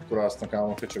még futkorásznak ám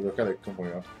a köcsögök elég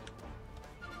komolyan.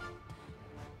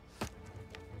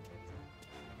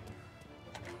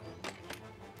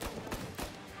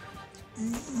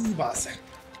 Básze.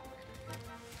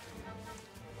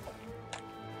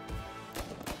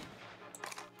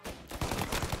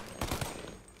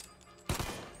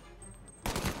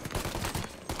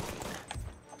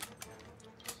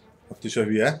 Ott is a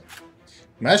hülye.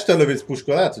 Mesterlövész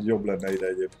puska lehet, hogy jobb lenne ide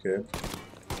egyébként.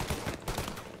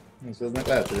 Ez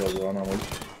lehet, hogy az van, amúgy.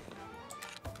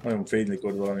 Nagyon fénylik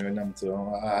ott valami, hogy nem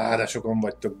tudom. De sokan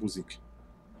vagytok, buzik.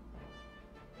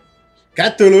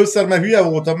 2 lőszer, mert hülye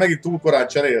voltam, megint túl korán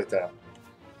cseréltem.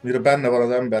 Mire benne van az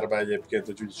emberben egyébként,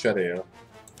 hogy úgy cserél.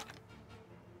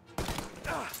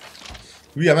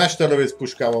 Hülye mesterlövész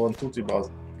puskával van tuti,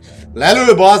 bazd.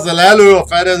 Lelő, bazd, lelő a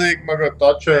fedezék mögött,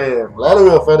 acsém! Lelő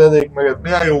a fedezék mögött,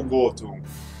 milyen jó voltunk.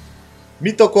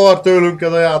 Mit akar tőlünk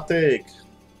ez a játék?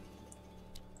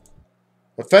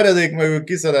 A fedezék mögött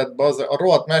kiszedett, bazd, a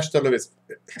rohadt mesterlövész.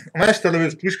 A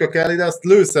mesterlövész puska kell ide, azt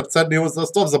lőszebb szedni hozzá,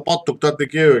 azt abza pattogtatni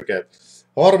ki őket.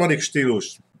 Harmadik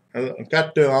stílus. A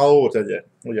 2 már volt egy,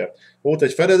 ugye? Volt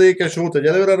egy fedezékes, volt egy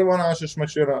előrerohanás, és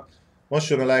most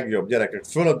jön a legjobb, gyerekek.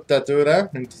 Föl a tetőre,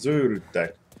 mint az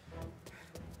őrültek.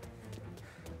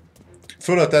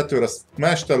 Föl a tetőre,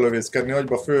 mesterlövészkedni,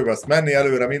 agyba fölvesz, menni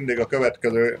előre mindig a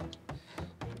következő...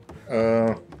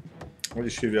 hogy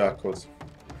is hívják az?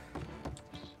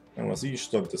 Nem, az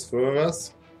instant, ez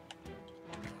fölvesz.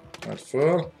 Hát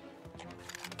föl.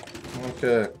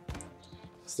 Oké.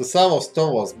 Ezt a szavasz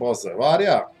tavasz, bazze,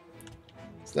 várjál?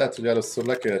 Ezt lehet, hogy először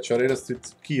le kell cserélni, ezt itt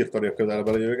kiírtani a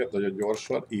közelbe lévőket, nagyon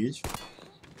gyorsan, így.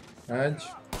 Egy.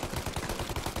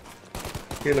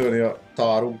 Kilőni a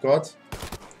tárunkat.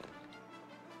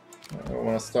 Jó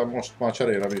van, aztán most már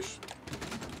cserélem is.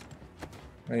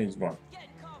 Így van.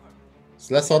 Ezt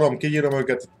leszarom, kinyírom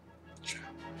őket.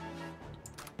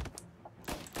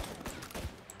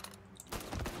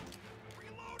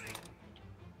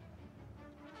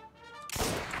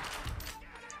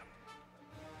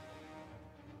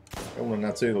 Jó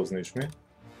lenne célozni is, mi?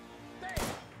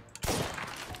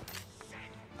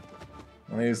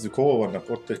 Na nézzük, hol vannak,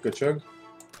 ott egy köcsög.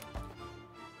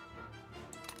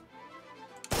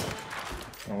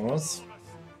 Az.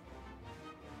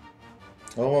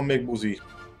 Hol van még buzi?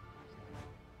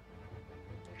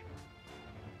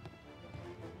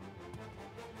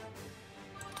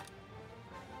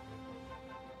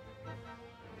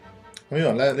 Mi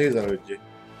van? Lézerődjék.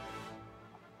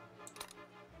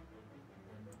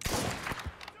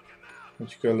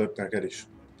 Úgy kellett neked is.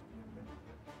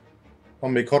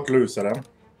 Van még 6 lőszerem.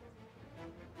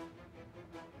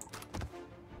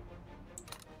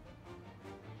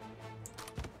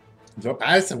 Ja,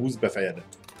 persze, húzd be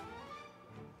fejedet.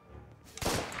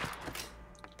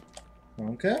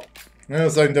 Oké. Okay.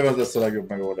 Szerintem ez lesz a legjobb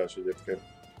megoldás egyébként.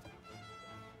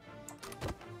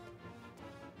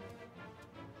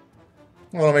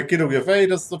 Valamelyik kirúgja a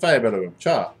fejét, azt a fejbe lövöm.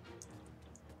 Csá!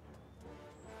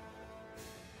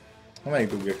 Ha melyik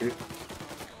dugja ki?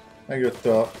 Megjött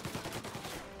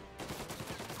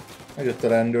a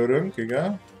rendőrünk,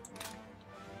 igen.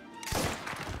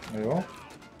 Jó.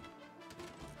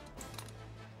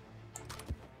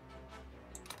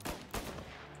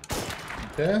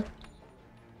 Oké. Okay.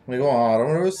 Még van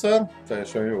 3 lőszer,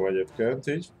 teljesen jó egyébként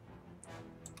így.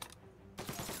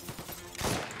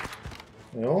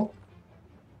 Jó.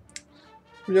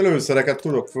 Ugye lőszereket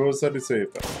tudok fölszedni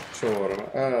szépen.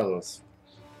 Sorra, ez az.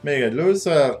 Még egy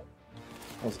lőszer,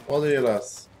 az adé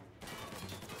lesz.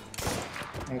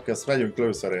 Oké, ezt vegyünk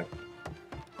lőszerért.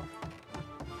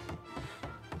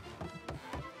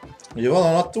 Ugye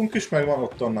van adtunk is, meg van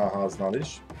ott annál a háznál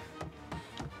is.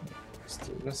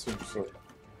 Ezt veszünk föl.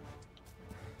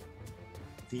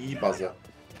 Tí, baza.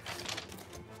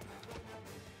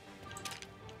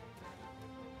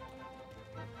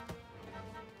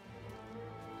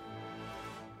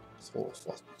 Ez hol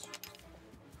fasz?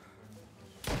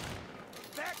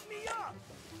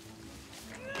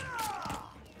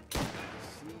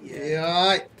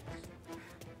 Jaj!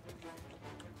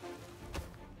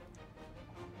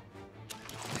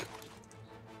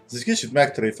 Ez egy kicsit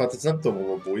megtréfált, ez nem tudom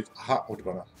hova bújt. Aha, ott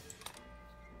van.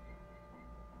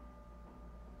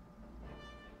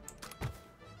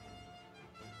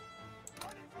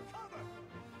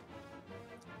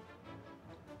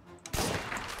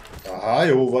 Aha,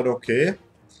 jó van, oké. Okay.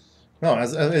 Na,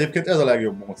 egyébként ez a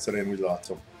legjobb módszer, én úgy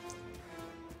látom.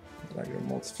 Legjobb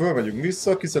módszer. Fölmegyünk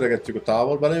vissza, kiszeregetjük a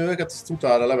távolba lévőket, azt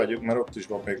utána levegyük, mert ott is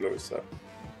van még lőszer.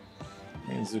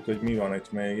 Nézzük, hogy mi van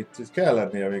itt még. Itt kell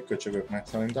lennie még köcsögöknek,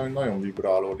 szerintem, hogy nagyon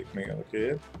vibrálódik még ez a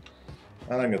kép.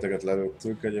 Rengeteget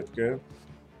lelőttünk egyébként.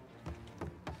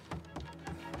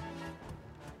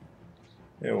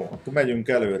 Jó, akkor megyünk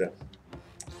előre.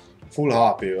 Full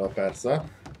HP-vel persze.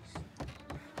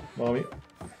 Valami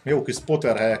jó kis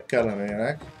spotter helyek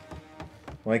kellenének.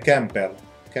 Valami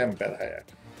camper helyek.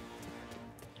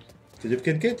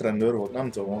 Egyébként 2 rendőr volt,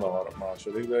 nem tudom, hol van a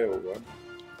második, de jó van.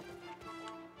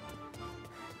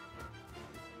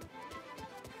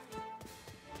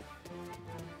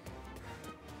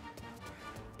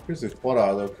 Kicsit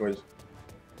parádok, hogy...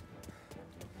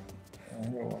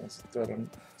 Jó van, ez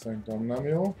szerintem nem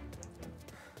jó.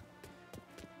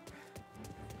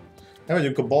 Nem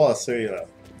megyünk a bal széle.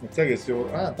 Itt egész jó,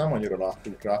 hát nem annyira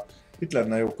láttuk rá. Itt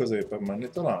lenne jó középen menni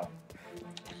talán.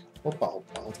 Hoppá,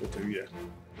 hoppá, ott volt a hülye.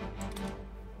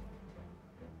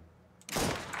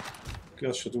 Ki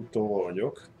azt se tudta, hol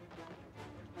vagyok.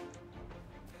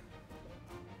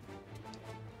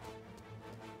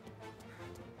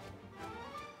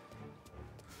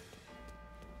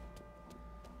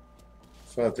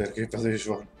 Feltérképezés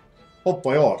van.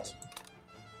 Hoppa, jart!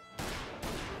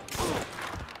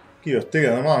 Kijött,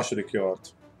 igen, a második jart.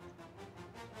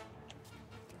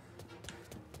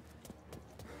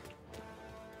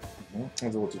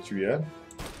 Ez volt egy hülye.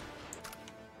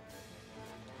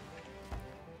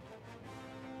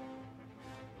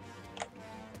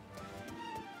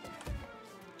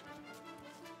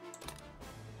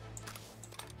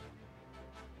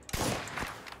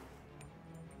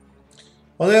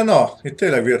 Azért na, itt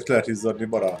tényleg vért lehet izzadni,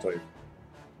 barátaim.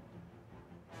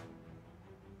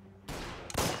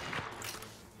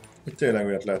 Itt tényleg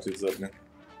vért lehet izzadni.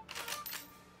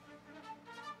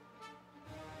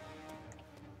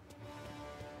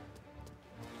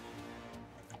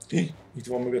 Itt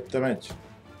van mögöttem egy.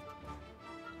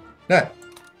 Ne!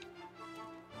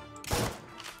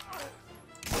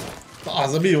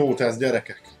 Az a mi volt ez,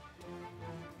 gyerekek?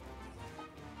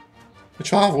 A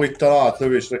csávó itt talált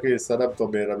lövésre készen, nem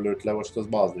tudom miért nem lőtt le, most az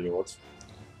bázli volt.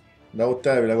 De ott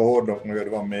elvileg a hordok mögött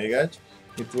van még egy.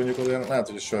 Itt mondjuk azért lehet,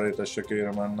 hogy a sörétesre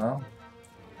kéne mennem.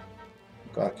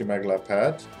 Akárki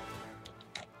meglephet.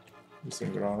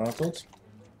 Viszont granátot.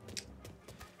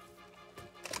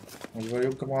 Hogy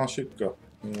vagyunk a másikka?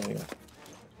 Jaj.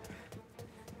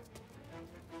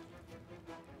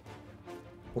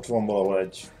 Ott van valahol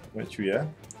egy hülye.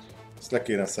 Ezt le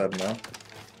kéne szednem.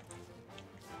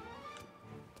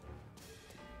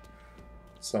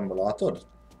 Szembe látod?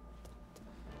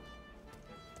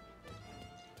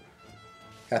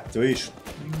 Kettő is.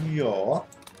 Ja.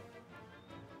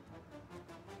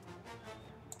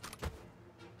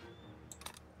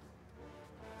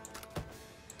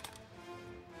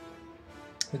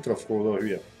 Mit rafkódol,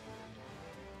 hülye?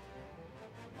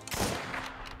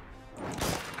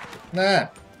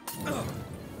 Ne!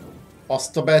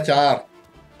 Azt a betyár!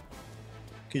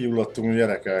 Kigyulladtunk,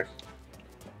 gyerekek.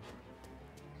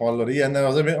 Hallod, ilyennel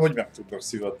azért hogy meg tudnak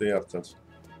szivatni, érted?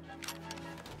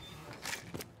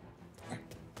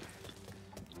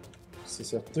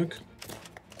 Összeszedtük.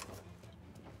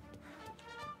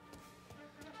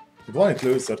 Van itt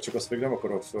lőszer, csak azt még nem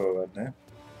akarok fölvenni.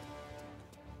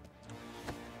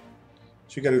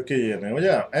 Sikerült kiírni,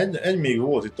 ugye? Egy még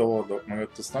volt itt a hordok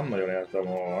mögött, azt nem nagyon értem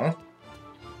volna.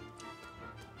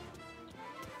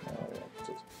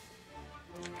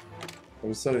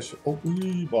 Lőszer és...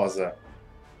 bazze!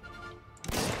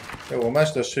 Jó, a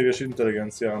mesterséges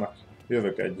intelligenciának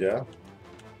jövök egyel.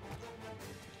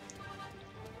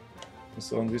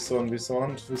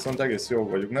 Viszont egész jó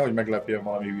vagyunk, nehogy meglepjen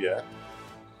valami hülye.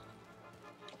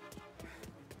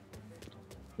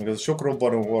 Meg ez a sok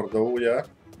robbanó hordó, ugye?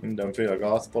 Mindenféle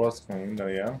gázpalack, meg minden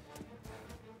ilyen.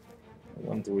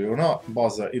 Nem túl jó. Na,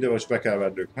 bazza, ide most be kell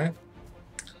vennünk, mi?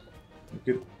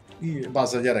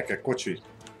 Bazza, gyerekek, kocsi!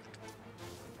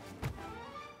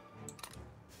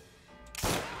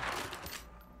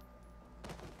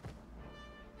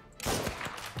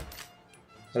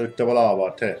 Előtte a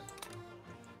lábát, te!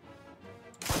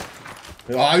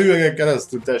 Ja, üvegen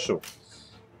keresztül, tesó!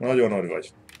 Nagyon nagy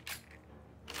vagy.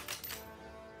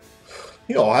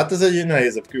 Ja, hát ez egy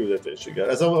nehézebb küldetés, igen.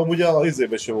 Ez amúgy az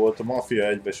izébe se volt, a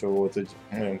Mafia 1-be se volt egy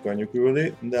nagyon könnyű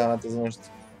küldi, de hát ez most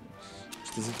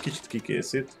ez egy kicsit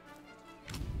kikészít.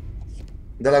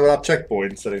 De legalább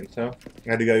checkpoint szerintem.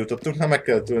 Eddig eljutottunk, nem meg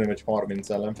kell tőlem egy 30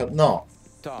 ellenfel. Na!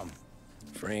 Tom.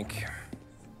 Frank.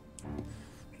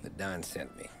 The Don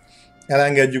sent me.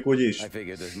 Elengedjük úgyis. I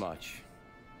figured as much.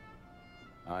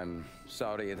 I'm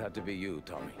sorry it had to be you,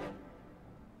 Tommy.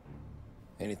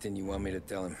 Anything you want me to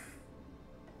tell him?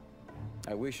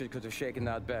 I wish it could have shaken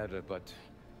out better, but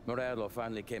Morello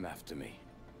finally came after me.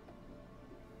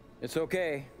 It's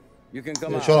okay. You can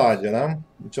come out. Családja, nem?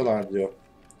 Családja.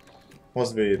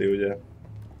 Az védi, ugye?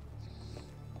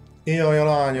 Jaj, a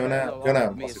lánya, ne. Ja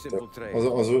nem, azt hittem.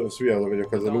 Az hülye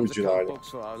vagyok, az a Luigi lánya.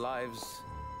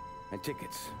 And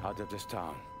tickets out of this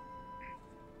town.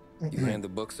 You hand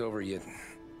the books over yet?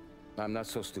 I'm not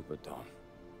so stupid, Tom.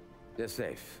 They're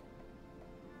safe.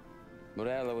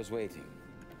 Morello was waiting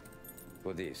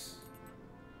for this.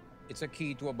 It's a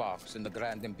key to a box in the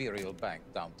Grand Imperial Bank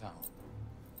downtown.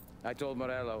 I told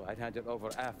Morello I'd hand it over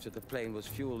after the plane was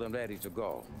fueled and ready to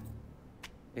go.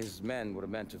 His men were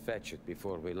meant to fetch it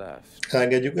before we left.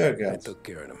 Engedjük I őket? took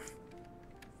care of them.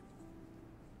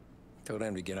 Told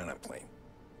him to get on a plane.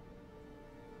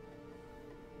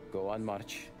 Go on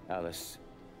march, Alice.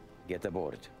 Get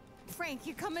aboard. Frank,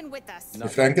 you're coming with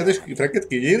us. Franket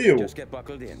kinyírjuk? Just get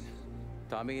buckled in.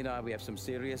 Tommy and I, we have some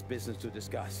serious business to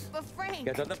discuss. But Frank...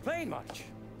 Get on the plane, March.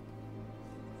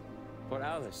 For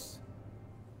Alice.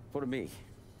 For me.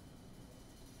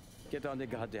 Get on the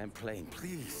goddamn plane,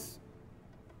 please.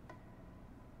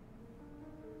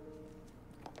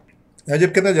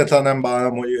 Egyébként egyáltalán nem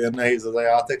bánom, hogy ilyen nehéz az a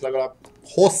játék, legalább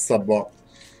hosszabb a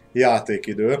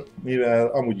játékidő, mivel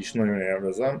amúgy is nagyon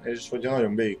élvezem, és hogyha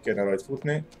nagyon végig kéne rajta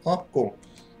futni, akkor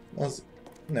az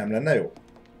nem lenne jó.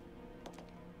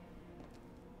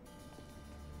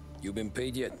 You been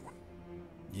paid yet?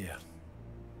 Yeah.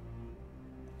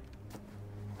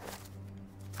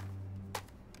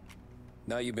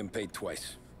 Now you've been paid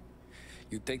twice.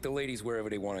 You take the ladies wherever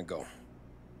they want to go.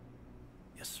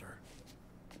 Yes, sir.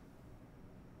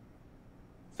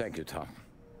 Thank you, Tom.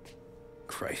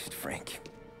 Christ, Frank.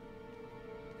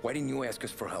 Why didn't you ask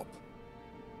us for help?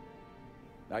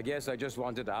 I guess I just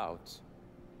wanted out.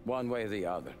 One way or the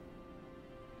other.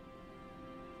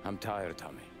 I'm tired,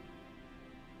 Tommy.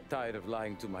 Tired of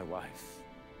lying to my wife.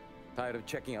 Tired of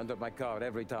checking under my car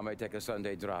every time I take a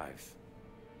Sunday drive.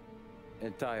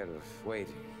 And tired of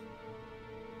waiting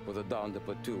for the dawn to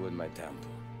put two in my temple.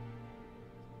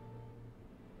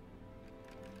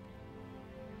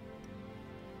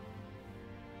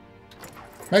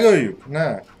 Megöljük?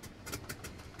 Ne!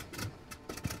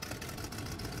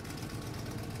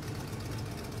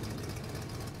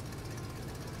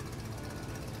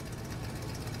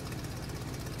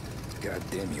 God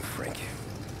damn you, Frank.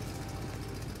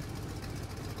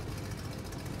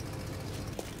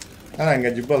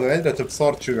 Elengedjük be, egyre több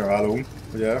szart csinálunk,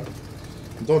 ugye?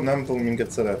 Don nem fog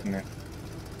minket szeretni.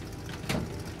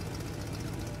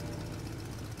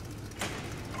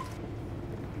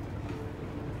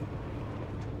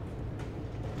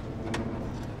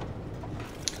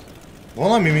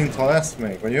 Valami mintha lesz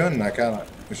még, vagy jönnek el,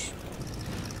 és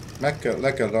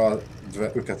le kell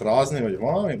őket rázni, vagy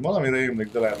valami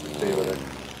rémlik, de lehet, hogy tévedek.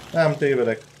 Nem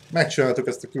tévedek. Megcsináltuk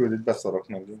ezt a küldét, beszarok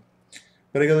meg.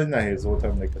 Pedig ez egy nehéz volt,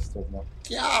 emlékeztetni.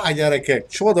 Jaj, gyerekek,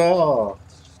 csoda!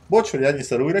 Bocs, hogy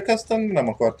ennyiszer újra kezdtem, nem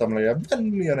akartam lejjebb. De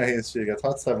mi a nehézséget?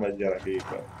 Hadd szenvedjenek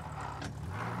éppen.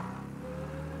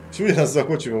 És ugyanazzal a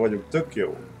kocsiba vagyunk, tök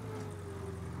jó.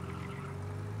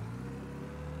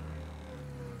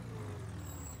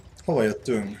 Hova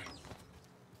jöttünk?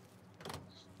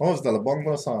 Hozd el a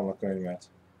bankban a számlakönyvet.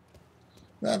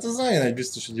 De hát ez nagyon egy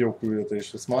biztos, hogy jó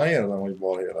küldetés lesz. Már érzem, hogy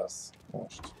balhé lesz.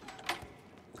 Most.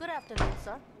 Good afternoon,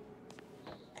 sir.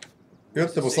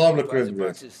 Jöttem a számlakönyvbe.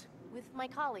 With my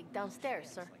colleague downstairs,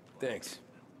 sir. Thanks.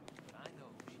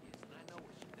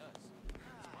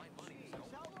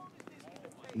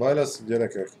 Baj lesz,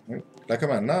 gyerekek. Le kell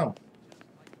mennem?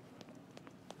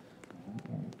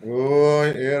 Új,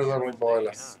 érzem, hogy baj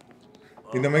lesz.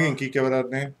 Innen megint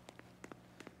kikeveredni.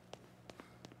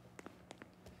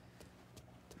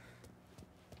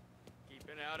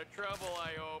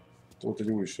 Ott egy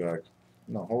újság.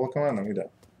 Na, hova kell mennem? Ide.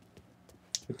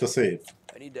 Itt a szép.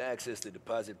 I need to access the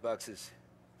deposit boxes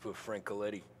for Frank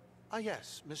Coletti. Ah,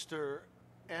 yes, Mr.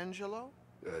 Angelo?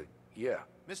 Yeah.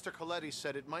 Mr. Coletti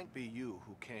said it might be you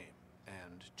who came,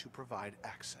 and to provide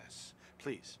access.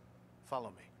 Please, follow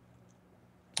me.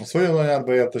 Az hogyan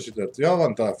anyádba értesített? Ja,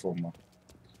 van telefonban.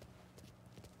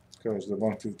 Kövesd a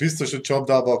banktit. Biztos, hogy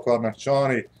csapdába akarnak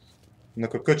csalni.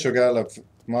 Ennek a köcsög ellen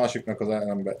másiknak az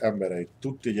embereit.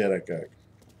 Tuti gyerekek.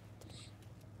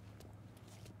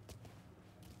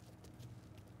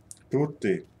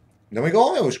 Tuti. De még a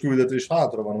hajós küldetés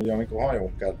hátra van, ugye, amikor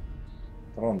hajón kell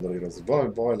randalírozni.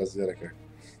 Valami baj lesz, gyerekek.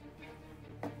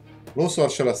 Losszar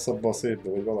se lesz abba a szépbe,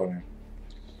 vagy valami.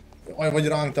 Aj, vagy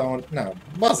ránk támad. Nem.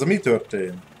 Bazza, mi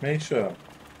történt? Mégsem.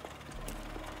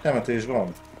 Temetés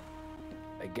van.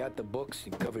 I got the books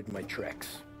and covered my tracks.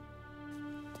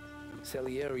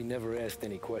 Salieri never asked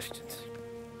any questions.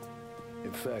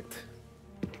 In fact,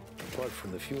 apart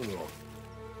from the funeral,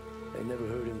 I never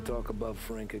heard him talk about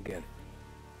Frank again.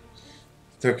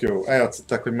 Tök jó.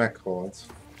 Eljátszották, hogy meghalt.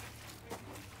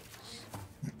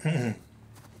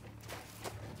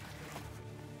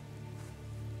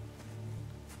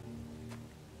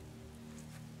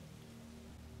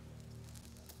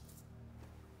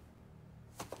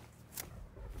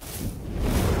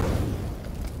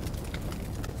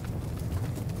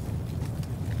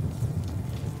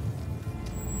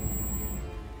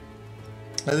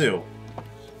 Ez jó.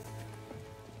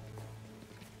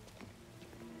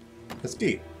 Ez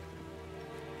ki?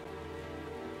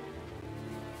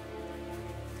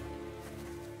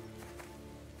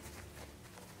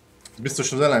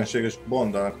 Biztos az ellenséges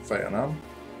bandának a feje, nem?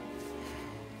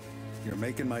 You're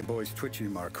making my boys twitchy,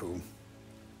 Marku.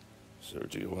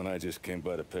 Sergio and I just came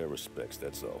by to pay respects,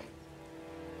 that's all.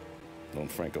 Known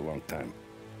Frank a long time.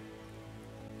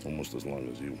 Almost as long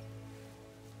as you.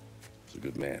 He's a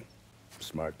good man.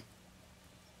 Smart.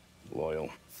 Loyal.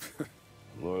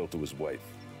 Loyal to his wife.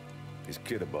 His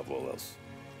kid above all else.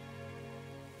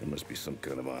 There must be some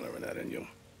kind of honor in that in you.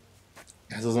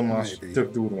 Ez az a más,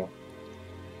 tök durva.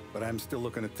 But I'm still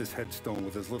looking at this headstone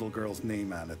with his little girl's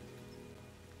name on it.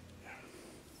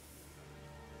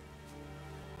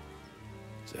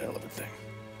 It's a hell of a thing.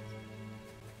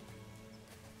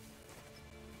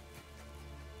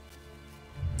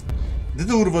 De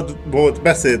durva volt,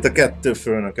 beszélt a kettő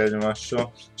főnök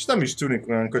egymással, és nem is tűnik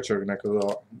olyan köcsögnek az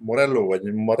a Morello,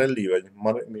 vagy Morelli, vagy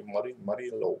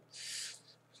Marillo.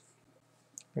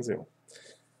 Ez jó.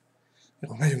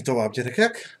 Jó, megyünk tovább,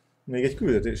 gyerekek. Még egy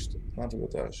küldetést.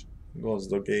 Látogatás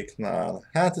gazdagéknál.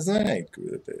 Hát ez melyik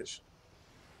küldetés?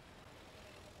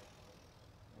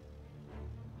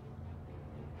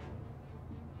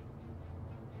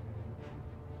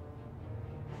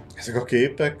 Ezek a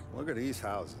képek? Look at these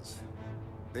houses.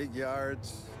 Big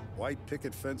yards, white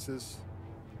picket fences.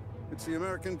 It's the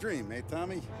American dream, eh,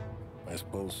 Tommy? I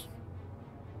suppose.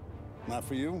 Not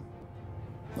for you?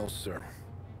 No, sir.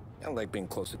 I like being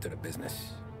closer to the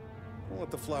business. Don't let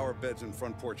the flower beds and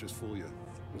front porches fool you.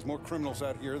 There's more criminals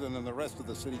out here than in the rest of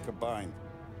the city combined.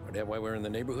 Is that why we're in the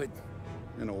neighborhood?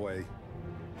 In a way.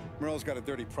 Merle's got a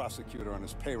dirty prosecutor on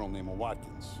his payroll named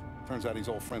Watkins. Turns out he's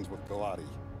old friends with Galati.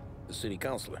 The city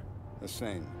councilor? The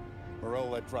same. Morel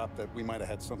let drop that we might have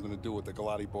had something to do with the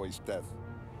Galati boy's death.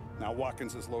 Now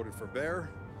Watkins is loaded for bear,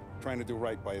 trying to do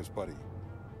right by his buddy.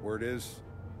 Word is,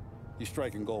 he's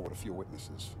striking gold with a few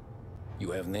witnesses.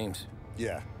 You have names?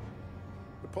 Yeah.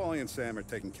 But Paulie and Sam are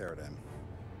taking care of them.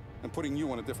 I'm putting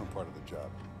you on a different part of the job.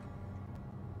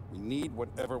 We need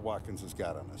whatever Watkins has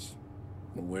got on us.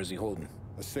 Well, where's he holding?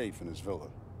 A safe in his villa.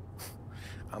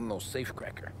 I'm no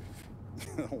safecracker.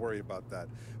 Don't worry about that.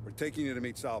 We're taking you to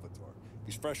meet Salvatore.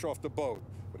 He's fresh off the boat,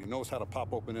 but he knows how to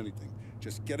pop open anything.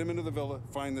 Just get him into the villa,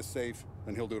 find the safe,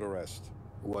 and he'll do the rest.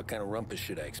 What kind of rumpus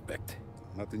should I expect?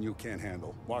 Nothing you can't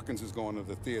handle. Watkins is going to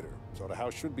the theater, so the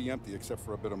house should be empty except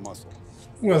for a bit of muscle.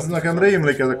 Ez nekem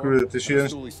rémlik ez a küldetés, ilyen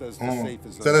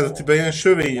szeretetiben ilyen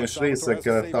sövényes részek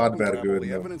kellett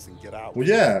átvergődni.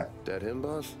 Ugye? That him,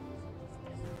 boss?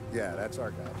 Yeah, that's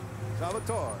our guy.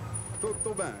 Salvatore,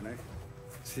 tutto bene?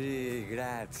 Sì,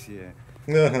 grazie.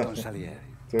 Non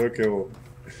tök jó.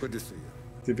 Good to see you.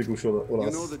 Tipikus You know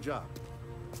olasz. the job.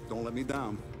 Don't let me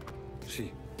down.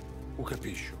 Sì, ho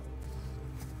capisco.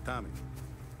 Tommy,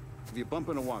 if you bump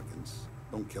into Watkins,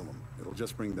 don't kill him. It'll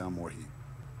just bring down more heat.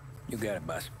 You got it,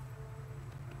 boss.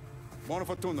 Buona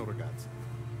fortuna, ragazzi.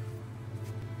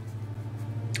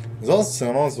 Ez azt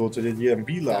hiszem az volt, hogy egy ilyen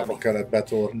villába kellett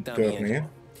betörni.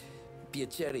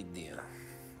 Piacere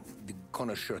di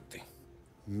conoscerti.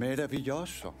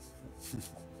 Meraviglioso.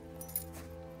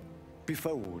 Per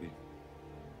favore.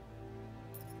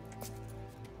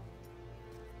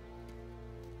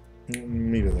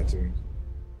 Mi vezetünk?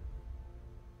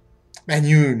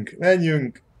 Menjünk!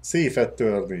 Menjünk! Széfet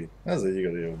törni! Ez egy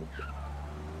igazi jó.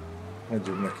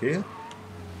 Menjünk neki.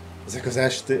 Ezek az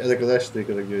esték,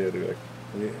 ezek gyönyörűek.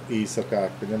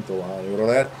 Éjszakák, hogy nem tudom hány óra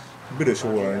lehet. Büdös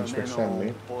óra nincs meg semmi.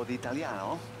 Un po' di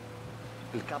italiano?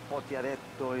 Il capo ti ha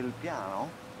detto il piano?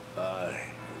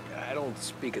 I don't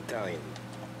speak Italian.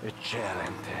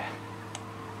 Eccellente.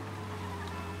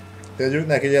 Tegyünk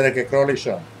neki gyerekek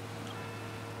rallisan.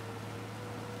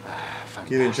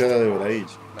 Kirincsel előre,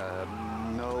 így.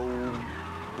 No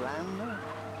plan?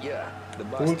 Yeah, the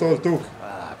bus. Túltoltuk.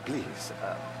 Please,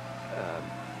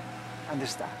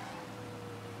 understand.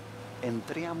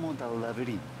 Entriamo dal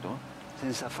labirinto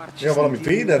senza farci Ja, valami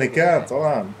sentire védeni kell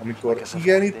talán, amikor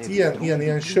igen, itt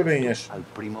ilyen sövényes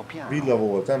villa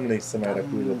volt, emlékszem erre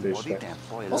küldetésre.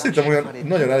 Azt hittem, olyan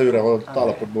nagyon előre volt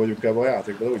állapotban vagyunk ebben a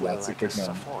játékban, de úgy látszik, hogy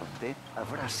nem.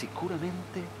 avrà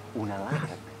sicuramente una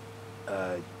larga.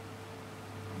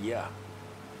 Yeah.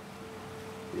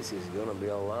 This is gonna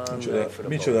be a long night for the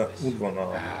Micsoda boys.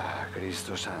 útvonal.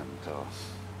 Cristo santo.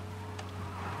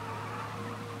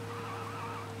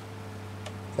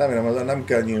 Remélem, ezzel nem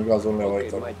kell nyilvázon Okay,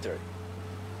 lehajtani. my turn.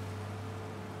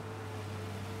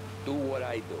 Do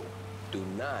what I do. Do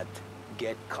not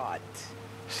get caught.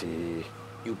 Sì.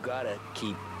 You gotta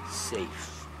keep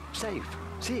safe. Safe?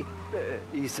 Sì.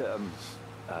 Is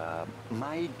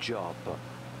my job.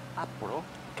 Apro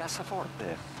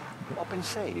cassaforte. Open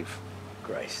safe.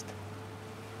 Christ.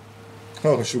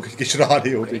 Hallgassuk egy kis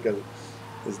rádiót,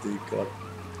 ez díjkar.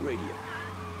 Radio.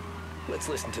 Let's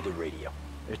listen to the radio.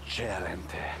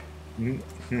 Eccellente.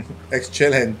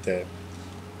 Excelente.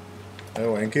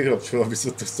 Jó, én kikapcsolom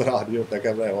viszont ezt a rádiót,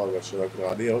 nekem lehallgassanak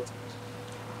rádiót.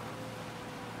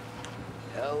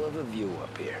 Hell of a view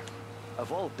up here. A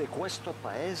volte questo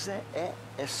paese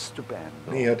è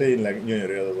stupendo. Néha tényleg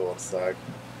gyönyörű az ország.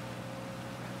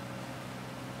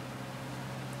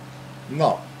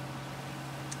 Na,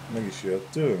 meg is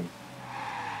jöttünk.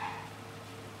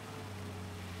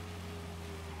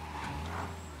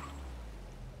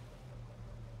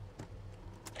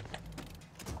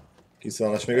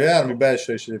 Kiszállás. Még a jármű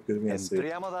belső is egyébként milyen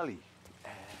szép.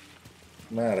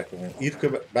 Merre kell? Itt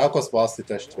köbe... Be akarsz bászni,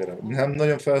 testvérem? Nem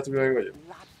nagyon feltűnőleg vagyok?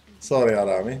 Szarjál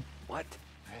rá, mi?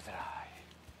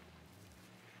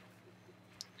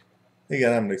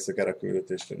 Igen, emlékszek erre a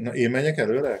küldetésre. Na, én menjek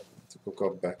előre? Akkor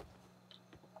kap be.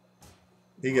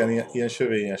 Igen, ilyen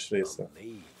sövényes része.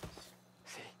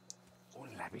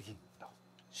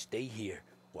 Stay here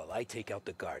while I take out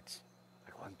the guards.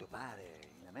 A quanto pare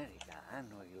in America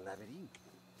hanno il labirinto.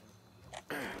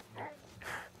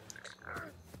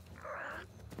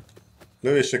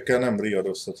 Lövésekkel nem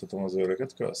riadóztathatom az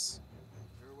őröket, kösz.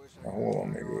 Na, hol van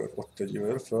még őr? Ott egy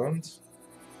őr fönt.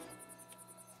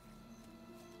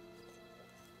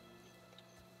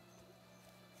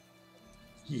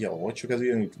 Jó, csak ez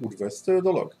ilyen útvesztő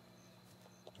dolog?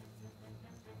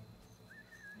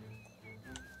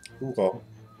 Húha.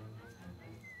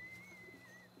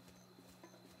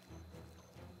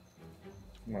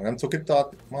 Nem tudok itt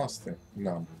átmászni?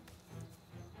 Nem.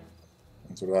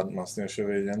 Nem tudok átmászni a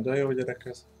sövényen, de jó gyerek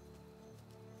ez.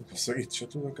 Bassza, itt se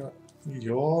tudok át...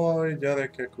 Jaj,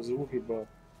 gyerekek, az úrba.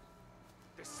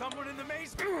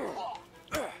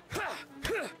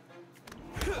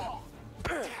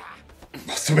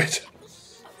 Bassza meg!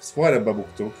 Ezt majdnem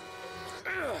bebuktuk.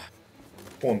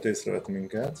 Pont észrevett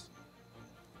minket.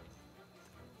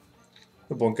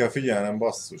 Jobban kell figyelnem,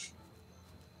 basszus.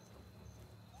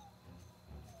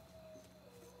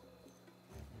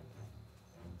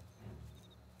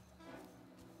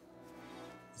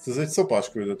 Ez egy szopás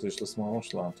küldetés lesz, már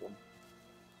most látom.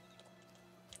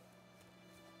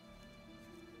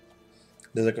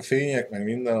 De ezek a fények, meg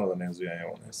minden oda néz, ilyen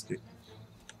jól néz ki.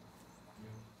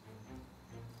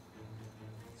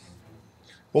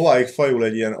 Hováig fajul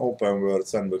egy ilyen open world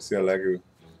sandbox jellegű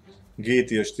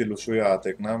GTA stílusú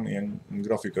játék, nem? Ilyen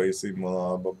grafikai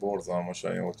színvonalban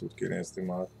borzalmasan jól tud kinézni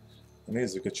már.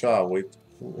 Nézzük a csávó itt.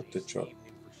 Ott egy csávó.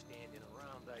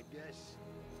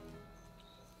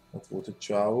 Ott volt egy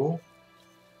csávó.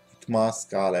 Itt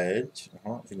mászkál egy.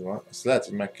 Aha, így van. Ezt lehet,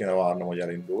 hogy meg kéne várnom, hogy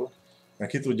elindul.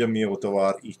 Mert ki tudja, mióta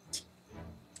vár itt.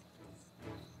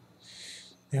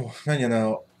 Jó, menjen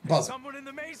el a... Bazd!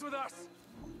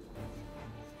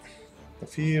 A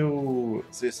fiú...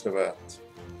 az észrevett.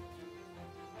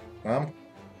 Nem?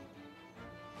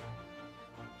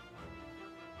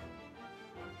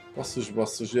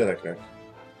 Basszus, gyerekek.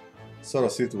 Szar a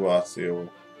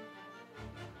szituáció.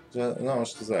 Na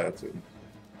most az eltűnt.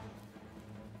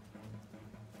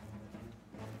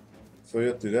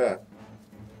 Följött ide?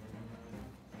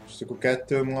 És akkor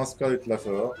 2 maszkal itt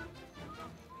leföl.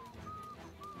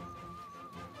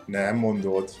 Nem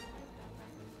mondod.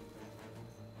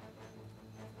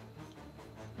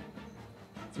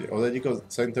 Az egyik az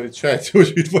szerintem itt sejtő,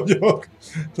 hogy itt vagyok.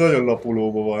 Nagyon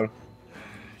lapulóban van.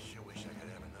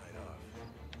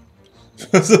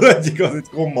 Az egyik az itt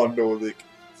kommandózik.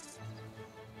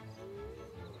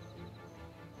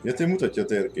 Ilyet én mutatja a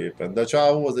térképen, de a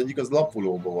csávó az egyik az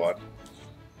lapulóban van.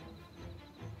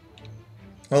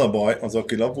 Az a baj, az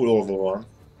aki lapulóban van,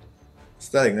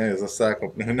 azt elég nehéz azt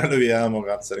elkapni, hogy ne lője el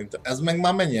magát szerintem. Ez meg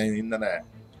már menjen innen el.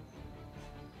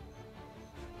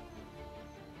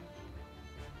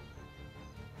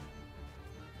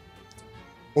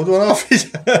 Ott van a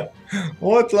figyelj!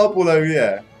 Ott lapul a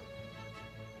hülye!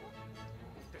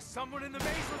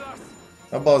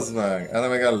 Na bazd meg, erre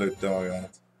meg ellőtte magát.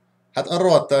 Hát a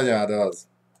rohadt anyád az.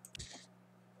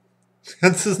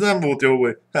 Hát ez nem volt jó,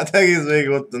 hogy... Hát egész végig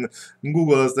ott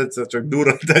Google azt egyszer csak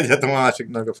durrant egyet a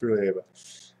másiknak a fülébe.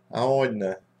 Hát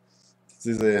hogyne.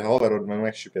 Ez haverod meg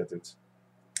megsüketült.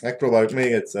 Megpróbáljuk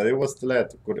még egyszer, jó? Azt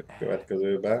lehet akkor a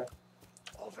következőben.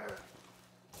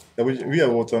 De úgy hülye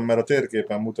voltam, mert a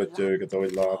térképen mutatja őket,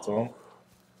 ahogy látom.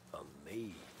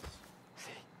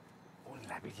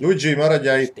 Luigi,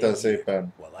 maradjál itt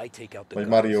szépen! Vagy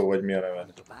Mario, vagy mi a neve.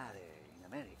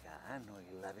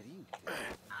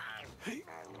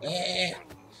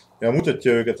 Ja,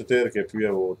 mutatja őket a térkép, hülye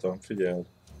voltam, figyeld.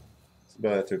 Be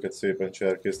lehet őket szépen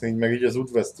cserkészni, így meg így az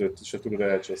útvesztőt se tudod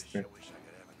elcseszni.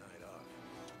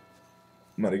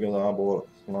 Mert igazából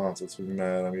látszott, hogy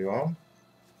merre mi van.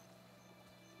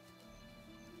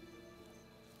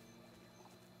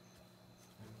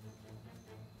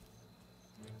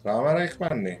 Rámerek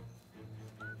menni?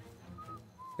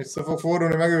 Vissza fog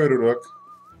fordulni, megőrülök.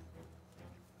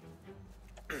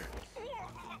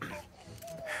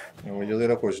 Jó, hogy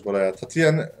azért okosba lehet. Hát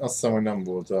ilyen azt hiszem, hogy nem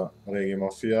volt a régi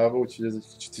maffiában, úgyhogy ez egy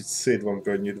kicsit így szét van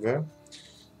könnyítve.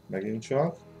 Megint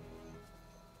csak.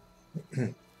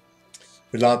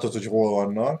 Hogy látod, hogy hol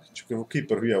vannak, csak a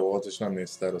Keeper hülye volt, és nem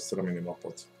nézte először a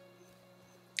minimapot.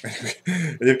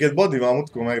 Egyébként Buddy már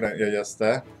múltkor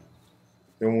megjegyezte,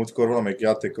 jó múltkor valamelyik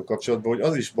játékkal kapcsolatban, hogy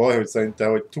az is baj, hogy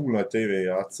szerintem, hogy túl nagy tévén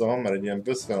játszom, mert egy ilyen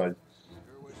böszve nagy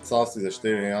 110-es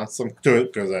tévén játszom,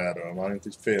 közelről, mármint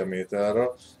egy fél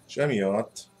méterről, és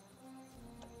emiatt,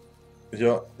 hogy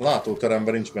a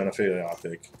látóteremben nincs benne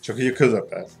féljáték, csak így a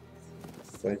közepe.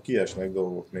 Szóval így kiesnek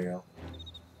dolgok néha.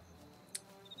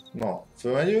 Na,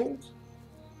 fölmegyünk.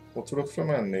 Ott tudok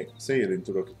fölmenni? Szélén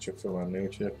tudok itt csak fölmenni,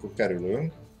 úgyhogy akkor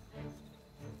kerülünk.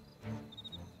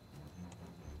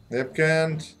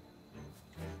 Egyébként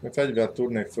a fegyvert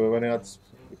tudnék fölvenni, hát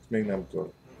itt még nem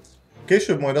tudom.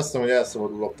 Később majd azt mondom, hogy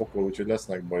elszabadul a pokol, úgyhogy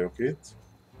lesznek bajok itt.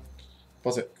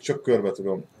 Azért csak körbe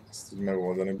tudom ezt így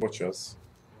megoldani, bocsász.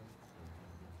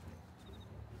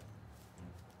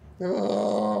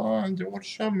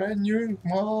 Gyorsan menjünk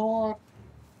már!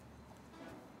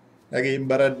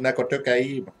 Megémberednek a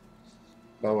tökeim.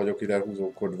 Be vagyok ide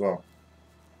húzókodva.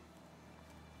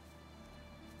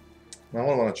 Na,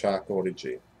 hol van a csákó,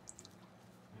 Ricsi?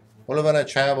 Hol van a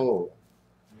csávó?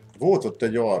 Volt ott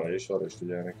egy arra is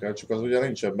figyelni kell, csak az ugye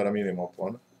nincs ebben a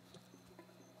minimapon.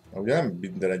 Ugye nem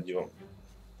minden egy van.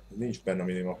 Nincs benne a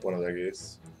minimapon az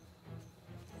egész.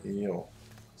 Jó.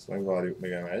 Ezt megvárjuk,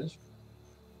 még elmegy.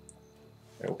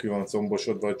 Jó, ki van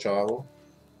combosodva a csávó.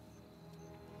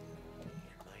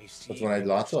 Ott van egy,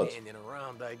 látod?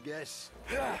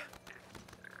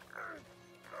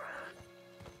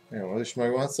 Jó, az is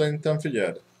megvan, szerintem,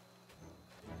 figyeld.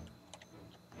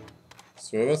 Ezt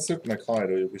fölvesszük, meg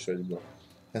hajroljuk is egybe.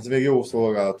 Ez még jó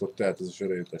szolgálatot tehet, ez a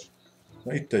sörétes.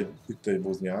 Na, itt egy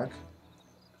buznyák.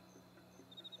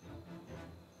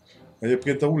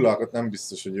 Egyébként a hullákat nem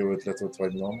biztos, hogy jó ötlet ott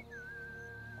hagynom.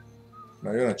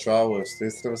 Mert jön egy csávó, ezt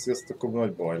észreveszi, azt akkor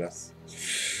nagy baj lesz.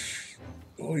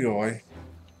 Ujjaj.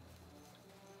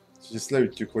 És ezt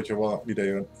leütjük, hogyha valami ide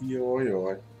jön.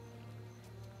 Jaj.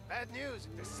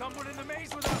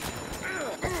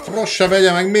 Most se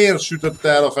vegye meg, miért sütötte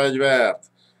el a fegyvert?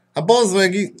 Hát bazd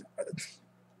meg itt...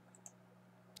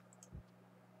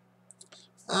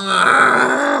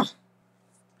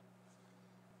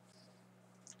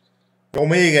 Jó,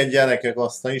 még egy gyerekek,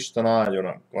 aztán Isten áldjon,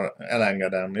 akkor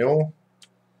elengedem, jó?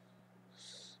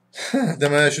 De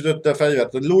már elsütötte a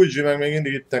fegyvert, hogy Luigi meg még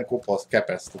mindig itten kopasz,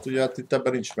 kepesztet. Ugye hát itt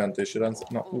ebben nincs mentési rendszer.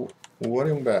 Na,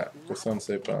 ugorjunk be? Köszönöm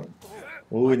szépen.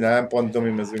 Úgy nem,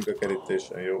 pantomimezünk a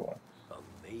kerítésen, jó van.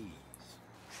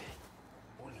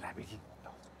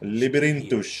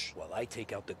 Labyrinthus.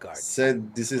 Said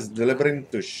this is the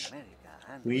labyrinthus.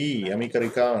 Oui,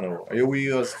 americano. A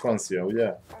jó az francia,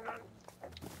 ugye?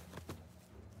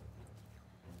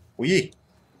 Oui.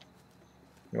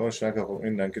 Jó, most megkapok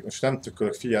mindenkit. Most nem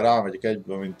tükörök, figyelj, rámegyek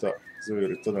egyből, mint az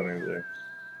őrült, oda nézzék.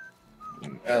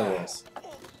 Elvasz.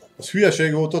 Az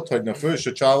hülyeség volt ott hagyni a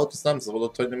főső csávot, azt nem szabad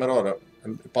ott hagyni, mert arra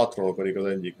patrolkodik az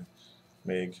egyik.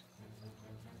 Még.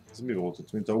 Ez mi volt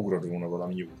ott, mint a ugradóna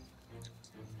valami jó.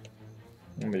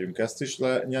 Megyünk, ezt is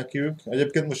lenyekjük.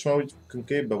 Egyébként most már úgy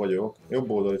képbe vagyok. Jobb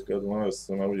oldalit kell volna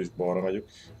össze, mert úgyis balra megyünk.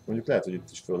 Mondjuk lehet, hogy itt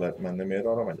is föl lehet menni, miért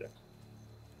arra megyek?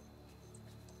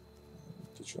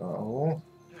 Itt is ahol.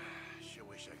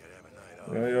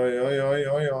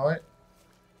 Jaj.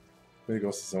 Még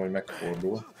azt hiszem, hogy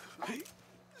megfordul.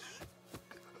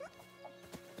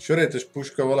 Sörétes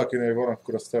puska valakinél van,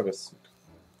 akkor azt elvesszük.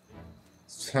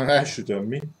 Elsütöm,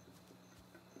 mi?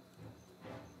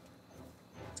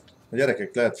 A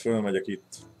gyerekek, lehet fölmegyek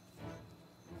itt.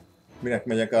 Minek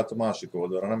megyek át a másik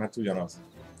oldalra, nem? Hát ugyanaz.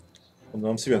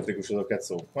 Mondom, szimmetrikus az a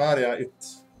kecó. Várjál, itt.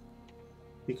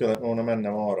 Ki kellett volna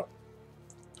mennem arra.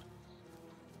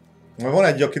 Mert van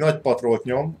egy, aki nagy patrolt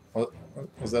nyom,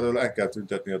 az elől el kell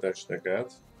tüntetni a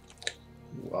testeket.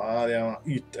 Várjál,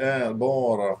 itt el,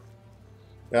 balra.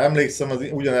 Ja, emlékszem, az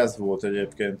ugyanez volt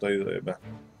egyébként az időben.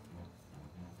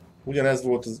 Ugyanez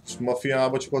volt a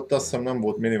mafiában, csak ott azt hiszem nem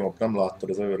volt minimum, nem láttad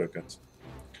az őröket.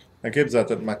 Nem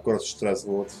képzelted, mekkora stressz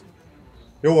volt.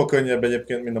 Jóval könnyebb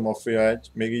egyébként, mint a Mafia 1,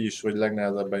 még így is, hogy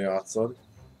legnehezebben játszod.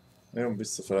 Jön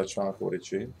visszafele Csákó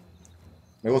Ricsi.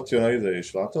 Meg ott jön a ide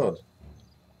is, látod?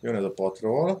 Jön ez a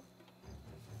patrol.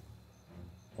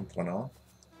 Ott van a...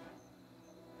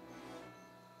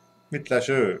 Mit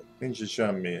leső? Nincs itt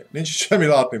semmi. Nincs itt semmi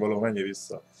látnivaló, menjél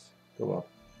vissza. Tovább.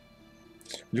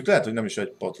 Mondjuk lehet, hogy nem is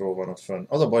egy patrol van ott fönn.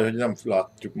 Az a baj, hogy nem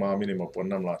látjuk már a minimapon,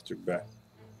 nem látjuk be.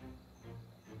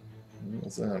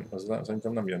 Az nem,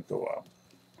 szerintem nem jön tovább.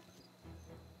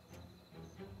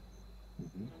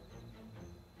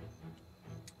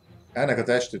 Ennek a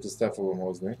testét azt el fogom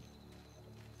hozni.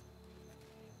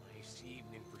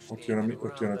 Ott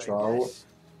jön a csávó.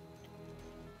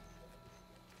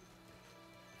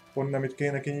 Pont nem itt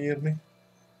kéne kinyírni.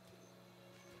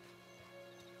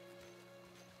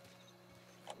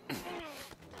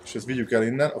 És ezt vigyük el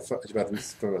innen, a fegyvert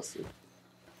visszafölveszünk.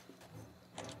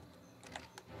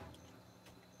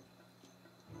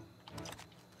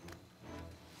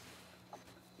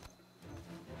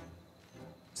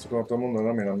 Ezt akartam mondani,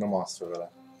 remélem nem állsz fel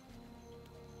vele.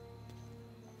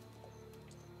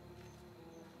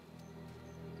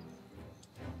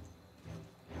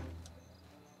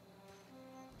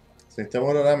 Szerintem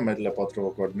arra nem megy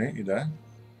lepatrolkodni, ide.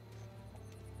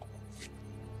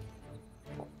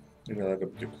 Ide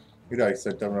legadjuk. Idáig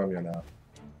szerintem nem jön el.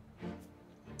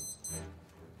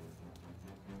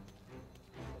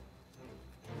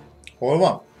 Hol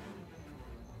van?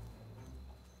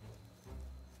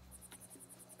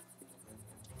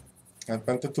 Hát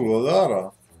ment a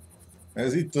túloldalra?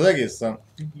 Ez itt az egészen...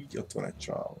 Így ott van egy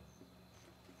csávó.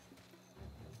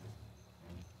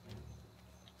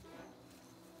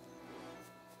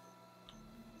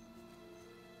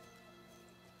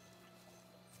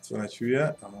 Itt van egy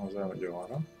hülye, az elmegy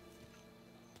arra.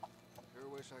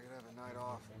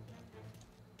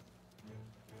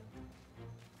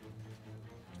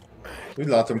 Úgy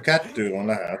látom, 2 van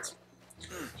lehet.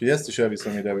 Úgyhogy ezt is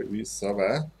elviszem ide vissza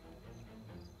be.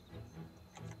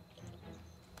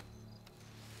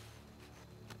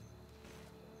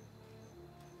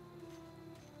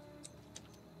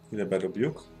 Ide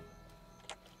bedobjuk.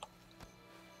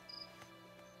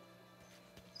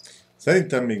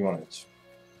 Szerintem még van egy.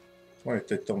 Van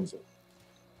itt egy tomzó.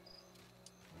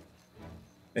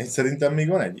 Szerintem még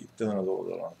van egy itt ezen az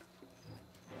oldalon.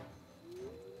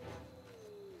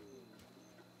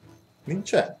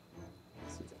 Nincsen?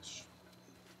 Szíves.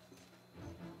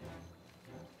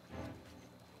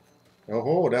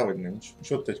 Jó, dehogy nincs. És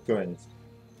ott egy könyv.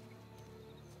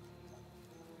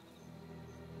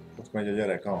 Ott megy a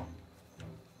gyerek, ha.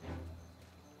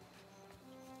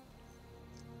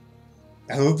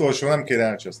 Ez az utolsó, nem kéne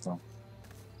elcsesztem.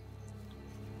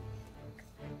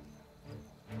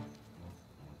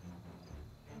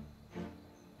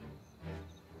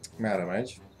 Merre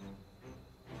megy?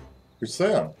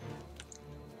 Visszajön?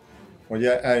 Hogy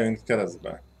eljön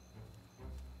keresztbe.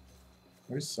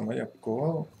 Visszamegy,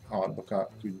 akkor hátba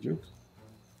tudjuk.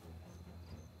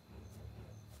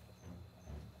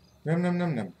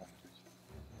 Nem.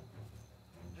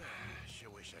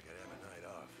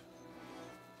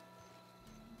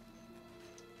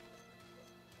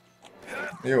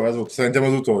 Jó, ez volt szerintem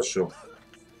az utolsó.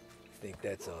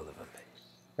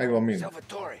 Megvan minden.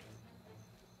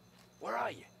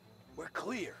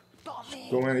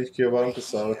 Akkor már így kiabálunk a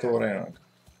Salvatore-nak.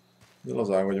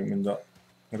 Lazán vagyunk, mint a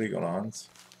Rigolánc.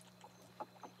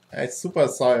 Egy Super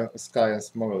Science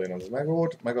magazin az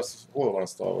megvolt, meg az hol van a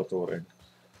Salvatore-nk?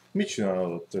 Mit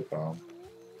csinál ott többán?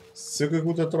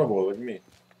 Szökőkutat rabol, vagy mi?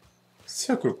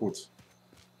 Szökőkut?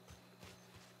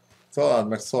 Találd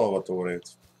meg Salvatore-t.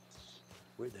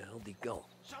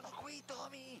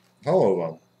 Hol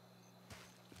van?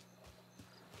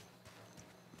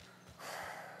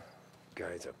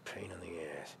 Guy's a pain in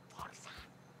the ass.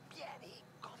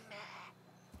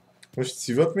 Most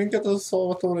szivat minket az a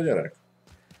Salvatore gyerek?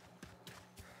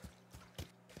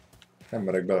 Nem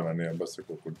merek belemenni ebbe a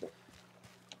szökőkutba.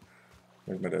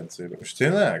 Vagy medencébe. Most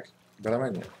tényleg?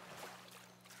 Belemenjek?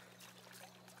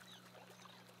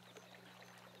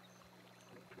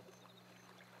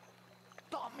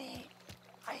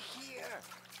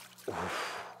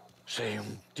 Sei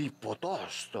un tipo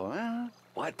tosto, eh?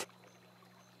 What?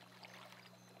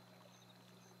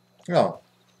 Ja.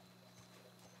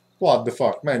 What the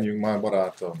fuck? Menjünk már,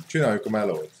 barátom. Csináljuk a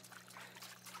melót.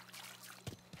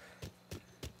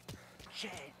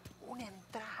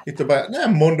 Itt a baj...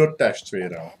 Nem mondott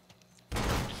testvérem.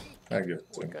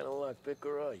 Megjöttünk.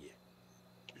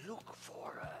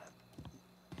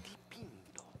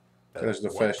 Keresd a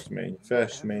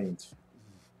festményt.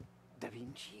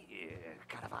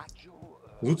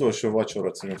 Az utolsó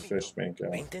vacsora című festmény kell.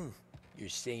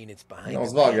 Na,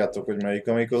 azt vágjátok, hogy melyik,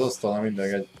 amelyik az asztalán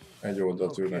mindenki egy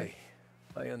oldalt ülnek.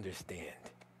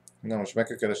 Na, most meg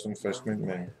kell keresnünk festményt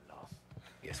még.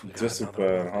 De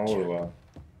szuper, hol van?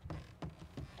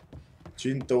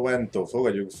 Cintovento,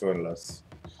 fogadjuk föl lesz.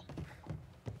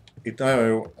 Itt nagyon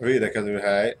jó védekező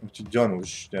hely, úgyhogy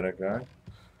gyanús gyerekek.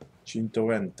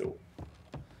 Cintovento.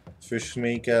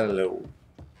 Festmény kelló.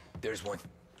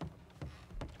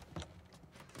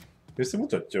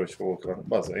 Összemutatja, hogy hol van.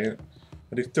 Bazza, én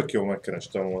Pedig tök jó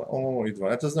megkerestem volna. Ó, itt van.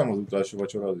 Hát ez nem az utolsó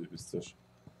vacsora, az is biztos.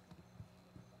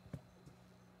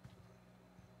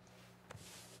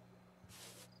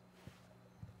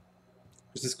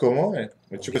 És ez komoly?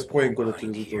 Vagy csak ez poénkodott, hogy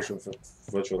az utolsó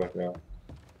vacsora kell?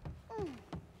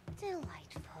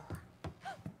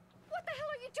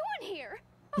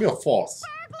 Mi a fasz?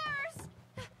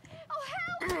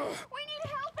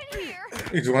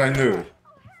 Itt van egy nő.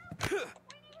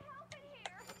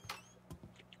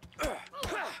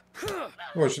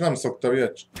 Most nem szoktam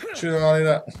ilyet csinálni,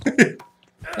 de...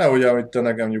 Nehogy ám, hogy te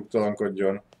nekem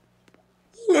nyugtalankodjon.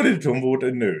 Itt volt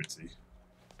egy nőci.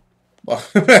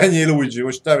 Menjél Luigi,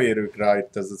 most nem érünk rá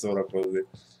itt ezzel szórakozni.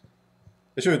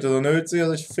 És úgy az a nőci,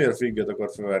 az egy fél figget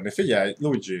akar felverni. Figyelj,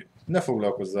 Luigi, ne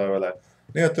foglalkozzál vele.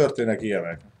 Néha történnek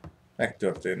ilyenek.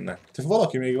 Megtörténnek. Ha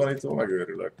valaki még van itt,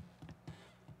 megőrülök.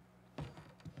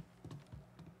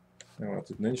 Jó, hát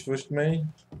itt nincs festmény.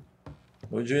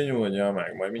 Luigi, nyugodjál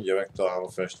meg, majd mindjárt megtalálom a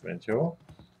festményt, jó?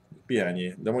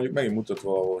 Pihenjé, de mondjuk megint mutat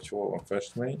valahol, hogy hol van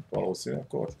festmény, valószínűleg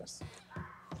akkor ott lesz.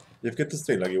 Egyébként ez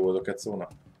tényleg jó oldal szóna.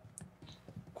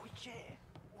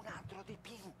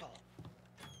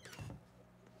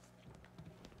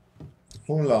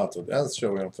 Hol látod? Ez se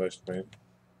olyan festmény.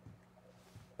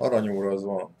 Aranyóra az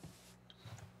van.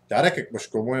 Gyerekek, most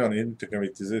komolyan én nekem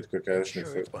itt izét kell keresni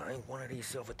fel.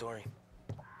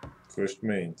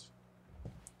 Festményt.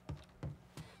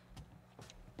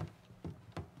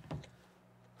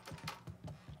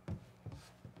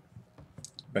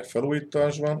 Meg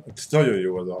felújítás van. Ez nagyon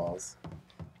jó az a ház.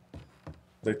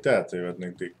 De itt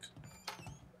eltévednék, Dick.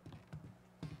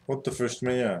 Ott a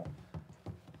festménye?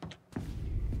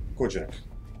 Kojak.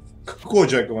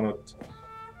 Kojak van ott.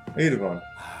 Itt van.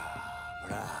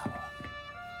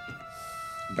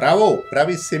 Bravo!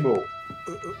 Bravissimo!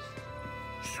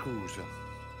 Scusa.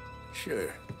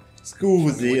 Sure.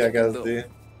 Scusi, elkezdi.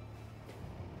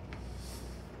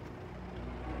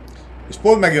 És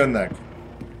pont megjönnek.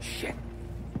 Shit.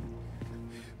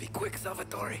 Be quick,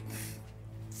 Salvatore.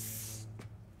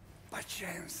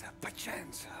 Pacenza,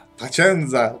 pacenza.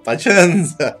 Pacenza,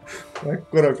 pacenza.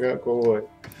 Mekkora komoly.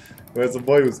 Ez a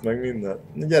bajusz meg minden.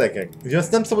 Na gyerekek, ugye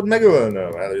azt nem szabad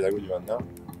megölnöm, elvileg úgy van,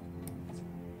 nem?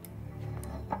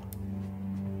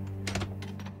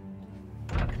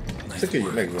 Csak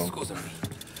így megvan.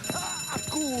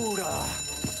 Cura!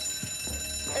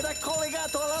 Ed è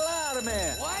collegato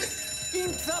all'allarme!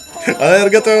 What?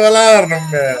 Allergato all'arme!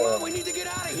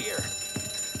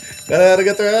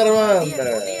 Allergato all'arme!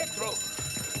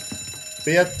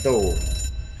 Pietro!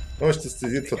 Most ezt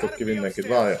izíthatok ki mindenkit,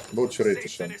 várja,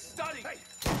 bocsorétosan.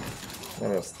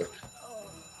 Neveztek.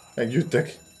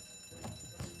 Meggyűjtek.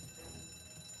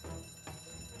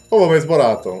 Hova mész,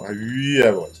 barátom? Hát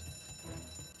hülye vagy.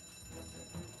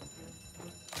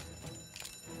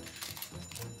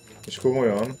 És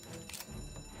komolyan.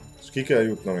 És ki kell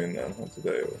jutnom innen, hát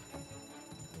ide jó.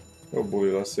 Jobb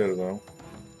buli lesz, érzem.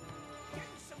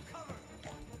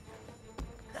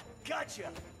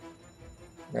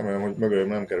 Remélem, hogy mögöm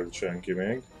nem került senki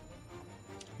még.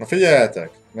 Na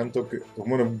figyeljetek! Nem tudok,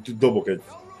 mondom, dobok egy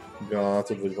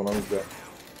gránátot vagy valamit, de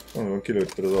mondom,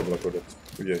 kilőtted az ablakodat.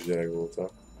 Ügyes gyerek voltál.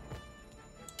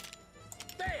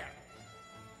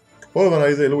 Hol van a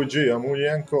izé Luigi amúgy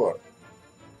ilyenkor?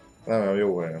 Remélem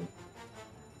jó helyen.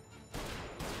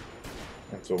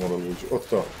 Nem tudom, hol a Luigi.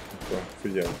 Ott a,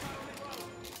 figyelj.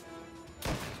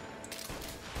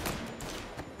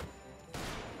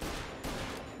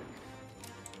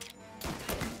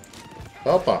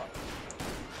 Hoppá!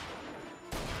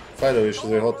 Fejlődés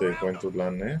azért hatékony tud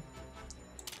lenni.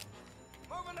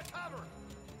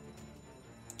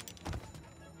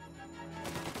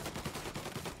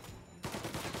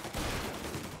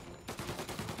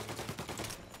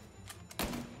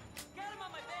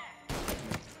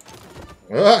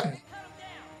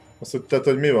 Azt mondtad,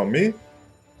 hogy mi van, mi?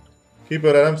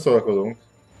 Keeperrel nem szórakozunk.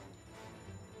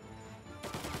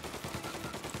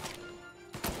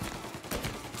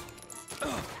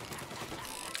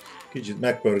 Kicsit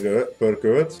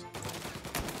megpörkölt.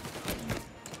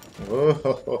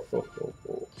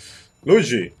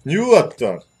 Luigi,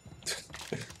 nyugodtan!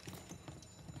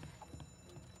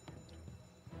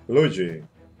 Luigi.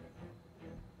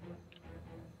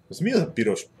 Ez mi az a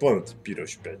piros, pont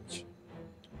piros pegy?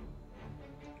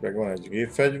 Meg van egy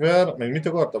gépfegyver, meg mit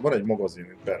akartam? Van egy magazin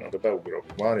itt benne, de beugrok.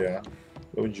 Várjál.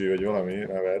 Luigi vagy valami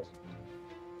neved.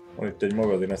 Van itt egy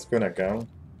magazin, ez könekem.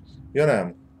 Ja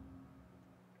nem.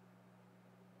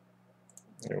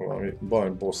 Jó, valami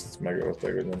boss-t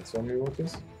megöltek, hogy nem tudom mi volt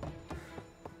ez.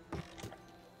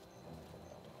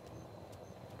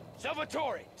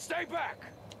 Salvatore, stay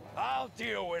back! I'll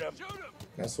deal with him.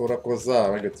 Ne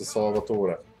szórakozzál, megjött a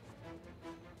Salvatore.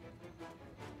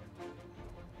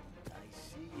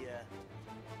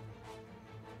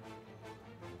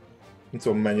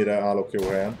 tudom mennyire állok jó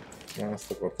helyen.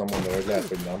 Azt akartam mondani, hogy lehet,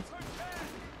 hogy nem.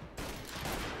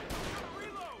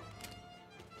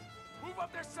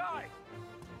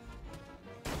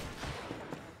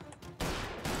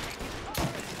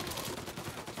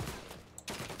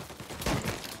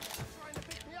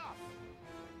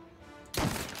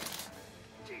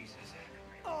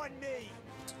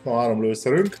 Van 3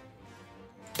 lőszerünk.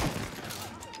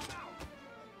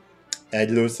 1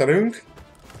 lőszerünk.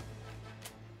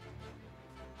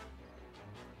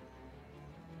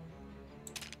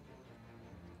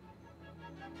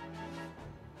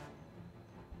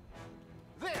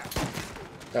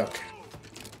 Okay.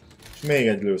 És még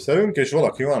 1 lőszerünk, és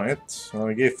valaki van itt,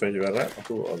 valami gépfegyverre, a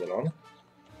túloldalon.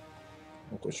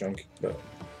 Akkor sem ki be.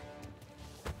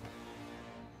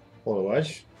 Hol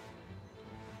vagy?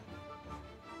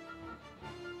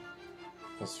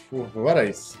 Az fú, várj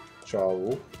is,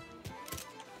 csávó.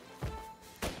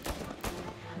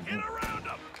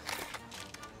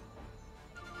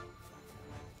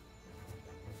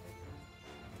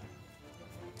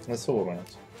 Ez hol ment?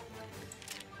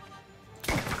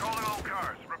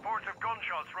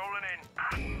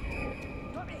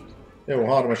 Jó,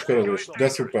 3-as körözés, de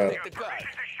szuper.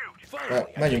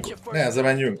 Menjünk, neheze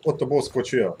menjünk, ott a boss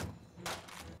kocsija.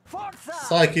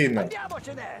 Szállj ki innen!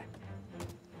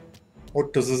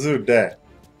 Ott az ő, de.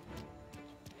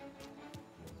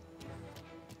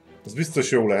 Ez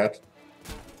biztos jó lehet.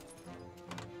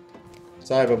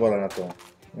 Szállj be barátom.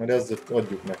 Majd ezt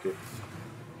adjuk neki.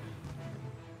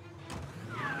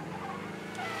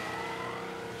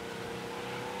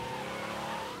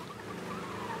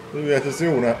 Hát ez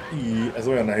jó, ez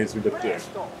olyan nehéz, mint a tél.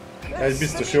 Ez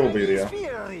biztos jó bírja.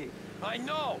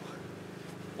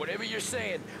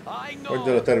 Hagyd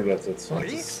el a területet. Hát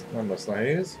ez nem lesz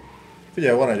nehéz.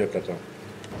 Figyelj, van egy ötletem.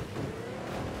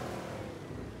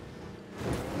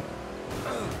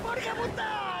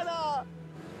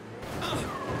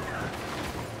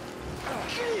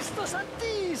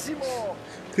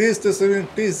 Cristo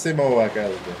Santissimo-val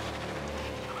kezdve.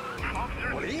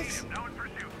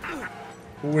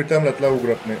 Hú, itt nem lehet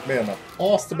leugratni. Miért nem?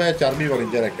 Azt a betyár, mi van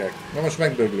itt gyerekek? Na most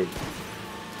megdöglünk.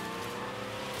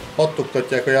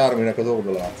 Pattogtatják a járműnek az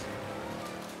oldalát.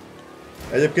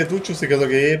 Egyébként úgy csúszik ez a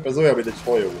gép, ez olyan, mint egy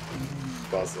hajó.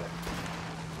 Bazzol.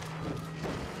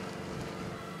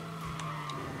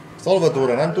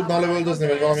 Salvadorra nem tudnál lövöldözni,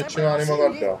 vagy valamit csinálni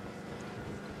magaddal?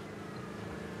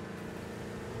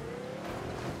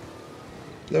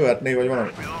 Lövetné, vagy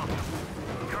valami.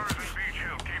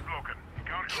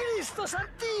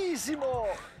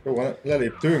 Jó van,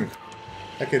 leléptünk.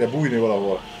 Le kéne bújni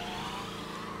valahol.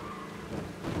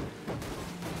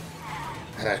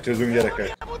 Elközünk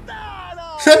gyerekek.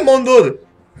 Nem mondod!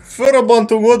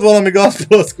 Felrobbantunk ott valami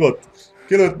gázpalaszkot.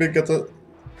 Kilőtt minket a...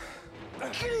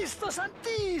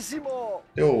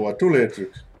 Jó, hát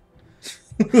túléltük.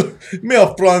 Mi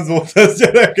a franc volt ez,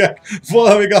 gyerekek?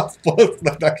 Valami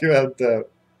gázpalaszknak nekimentem.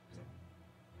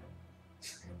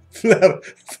 Flair...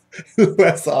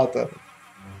 leszállt.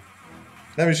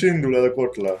 Nem is indul el a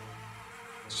kotla.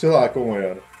 Se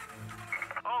komolyan.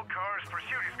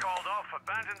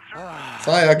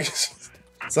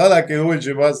 Szállják ki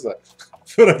Luigi, bassza.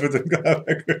 Fölrepültünk el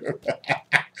meg.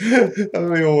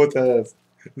 Mi jó volt ez?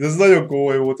 De ez nagyon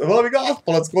komoly volt. Valami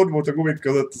gázpalack ott volt a gumik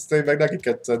között, azt én meg neki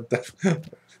keccentem.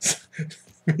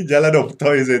 Mindjárt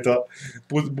ledobta izét a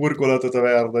burkolatot a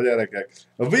verda, gyerekek.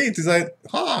 A V17...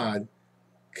 Hány?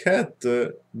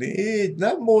 2, 4,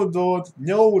 nem mondod,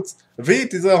 8,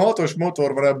 V16-os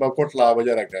motor van ebben a kotlába,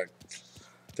 gyerekek.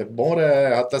 Te more,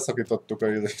 hát leszakítottuk a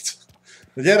izét.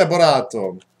 De gyere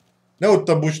barátom! Ne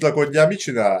ottan buslakodjál, mit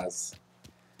csinálsz?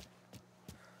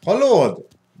 Hallod?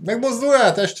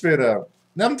 Megmozduljál, testvérem!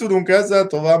 Nem tudunk ezzel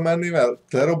tovább menni, mert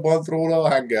lerobbant róla a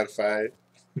hengerfej.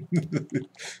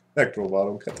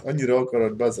 Megpróbálunk, hát annyira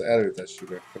akarod, be az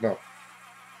erőtessük. Na.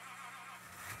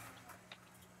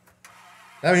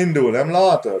 Nem indul, nem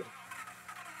látod?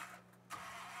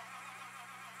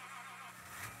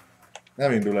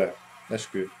 Nem indul el,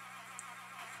 eskü.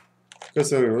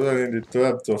 Köszönöm, oda indító,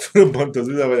 nem tudom, felrobbant az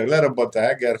üzemanyag, lerobbant a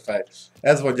hengerfej.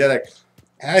 Ez van, gyerek.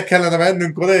 El kellene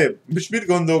mennünk odébb. És mit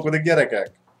gondolkodik,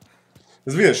 gyerekek?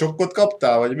 Ez milyen sokkot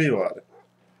kaptál, vagy mi van?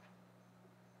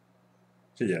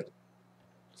 Figyelj.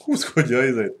 Húzkodja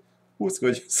izét.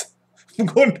 Húzkodja.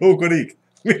 Gondolkodik.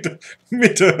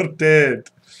 Mi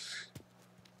történt?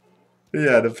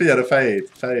 Figyelj a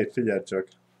fejét. Figyelj csak.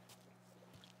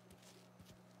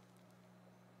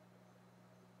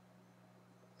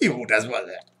 Jó, ez van.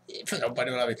 Felrobbani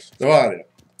valamit. De várja.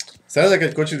 Szeretek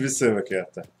egy kocsit, visszajövök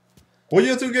érte. Hogy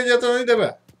jöttünk egyáltalán ide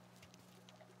be?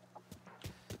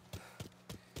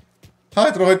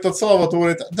 Hátrahagytad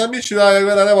Salvatoret, de mit csinálják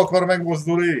vele, nem akar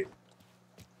megmozdulni?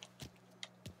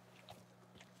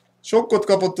 Sokkot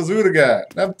kapott az ürge,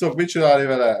 nem tudok mit csinálni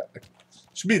vele.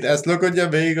 És mit, ezt löködjen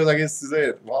végig az egész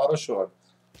városon?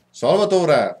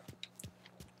 Salvatore!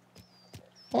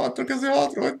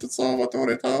 Hátrahagytad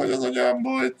Salvatoret, hogy az anyám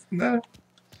volt, ne?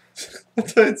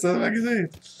 Te egyszer meg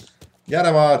izét.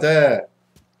 Gyere már, te!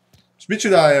 És mit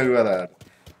csinálják veled?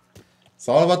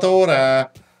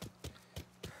 Salvatore!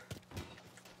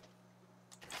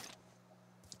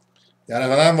 Gyere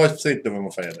velem, vagy széttövöm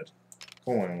a fejedet.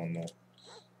 Komolyan mondom.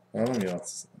 Nem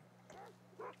játsz.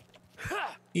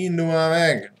 Indul már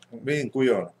meg!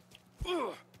 Bénkuljon!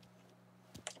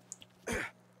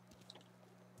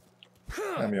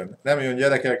 Nem jön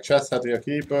gyerekek, cseszheti a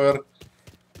keeper.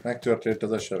 Megtörtént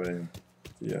az esemény.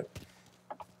 Figyelj.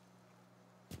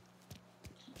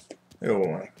 Jó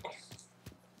van.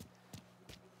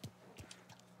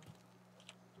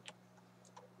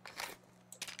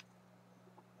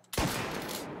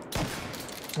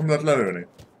 Nem lehet lelőni.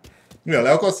 Milyen,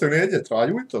 le akarsz jönni egyet?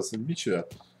 Rágyújtasz? Hogy mit csinál?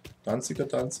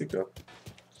 Táncika?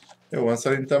 Jó van,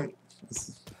 szerintem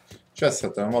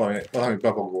cseszhetem, valami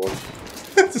bepagolt.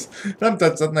 Nem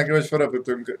tetszett neki, hogy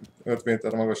felrepültünk 5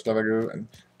 méter magas levegőben.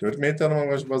 5 méter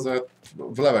magasban azért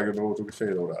levegőben voltunk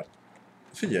fél órát.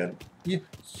 Figyelj,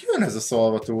 jön ez a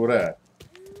Salvatore.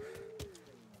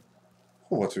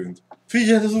 Hova tűnt?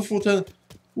 Figyelj, az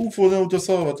UFO-t a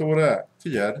Salvatore.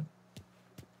 Figyelj.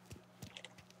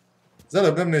 Az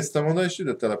előbb nem néztem oda, és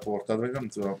ide teleportált, vagy nem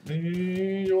tudom.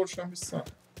 Gyorsan vissza.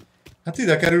 Hát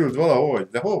ide került valahogy,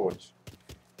 de hogy?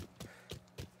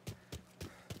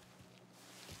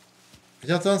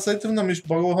 Egyáltalán szerintem nem is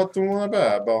bagolhattunk volna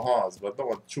be ebbe a házba, be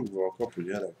van csúgva a kapu,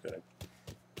 gyerekek.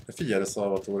 De figyelj, a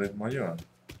Salvatore majd jön.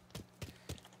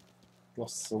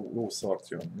 Lasszó, lószart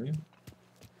jön, mi?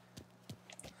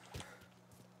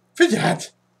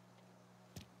 Figyeld!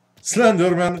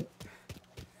 Slenderman!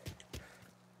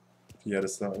 Figyelj, a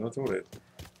Salvatore-t.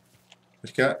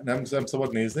 És nem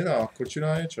szabad nézni rá, akkor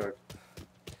csinálj csak.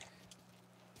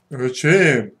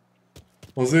 Öcsém!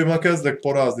 Azért már kezdek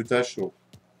parázni, tesó.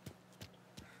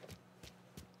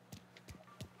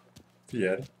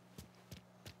 Figyelj.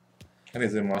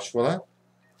 Elnézzém más vele.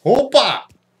 Hoppá!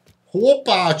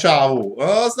 Hoppá, csávó!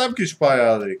 Az nem kis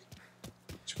pályázik.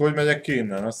 Csak hogy megyek ki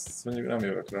innen, azt mondjuk nem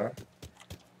jövök rá.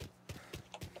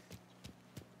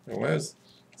 Jó ez?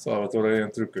 Salvatore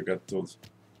ilyen trükköket tud.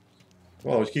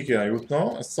 Valahogy ki kéne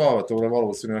jutnom, ez Salvatore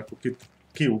valószínűleg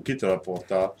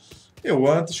kiteleportál. Jó,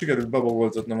 hát sikerült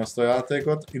bebogoltatnom ezt a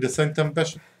játékot. Ide szerintem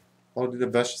valahogy ide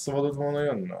be se szabadott volna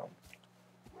jönnöm.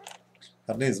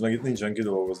 Hát nézd meg, itt nincsen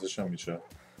kidolgozva semmi sem.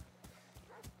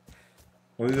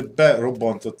 Ide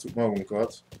berobbantottuk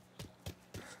magunkat.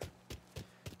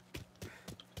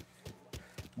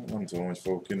 Nem tudom, hogy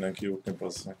fogok innen kijutni,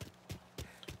 basszak.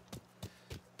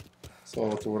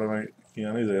 Salvatore meg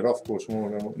ilyen rafkós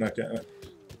módon nekem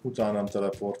utánam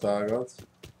teleportálgat.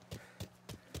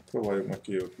 Próbáljuk meg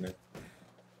kijutni.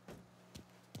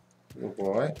 Jó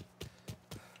baj.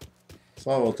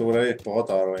 Salvatore épp a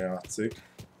határon játszik.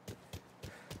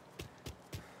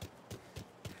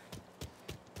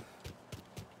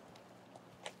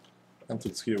 Nem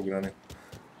tudsz kiugrani.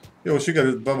 Jó,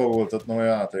 sikerült bebagoltatnom a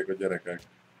játékot, gyerekek.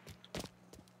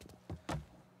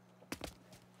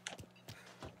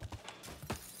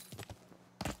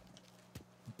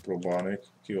 Próbálnék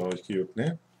valahogy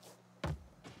kijutni.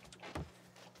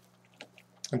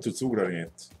 Nem tudsz ugrani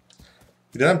itt.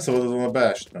 Ide nem szabad volna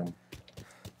beesnem.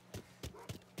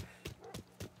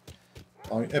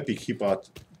 Ami epic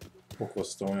hibát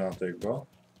okoztam a játékba.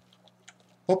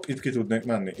 Hopp, itt ki tudnék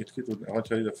menni.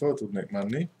 Ha ide föl tudnék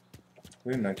menni,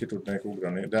 innen ki tudnék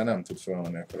ugrani, de nem tud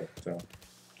fölmenni a karakter.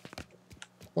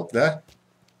 Hopp, de!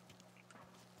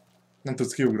 Nem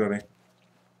tudsz kiugrani.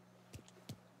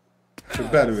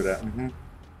 Csak belőle.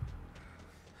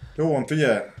 Jó van,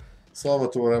 figyelj!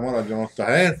 Salvatore maradjon ott a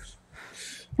helyen.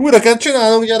 Újra kell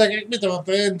csinálnunk, gyerekek, mit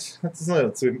történt? Hát ez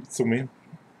nagyon cumi.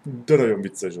 De nagyon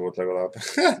vicces volt legalább.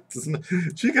 Hát,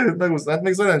 sikerült megúszni. Hát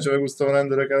még szerencsére megúsztam a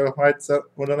rendőröket, ha egyszer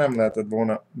oda nem lehetett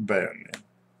volna bejönni.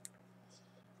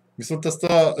 Viszont ezt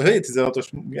a V16-os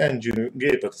engine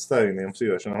gépet azt elvinném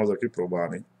szívesen haza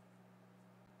kipróbálni.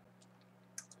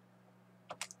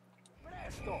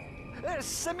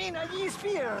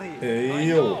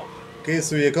 Jó.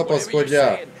 Készüljél,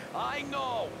 kapaszkodjál!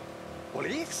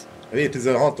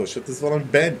 V16-os, hát ez valami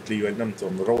Bentley, vagy nem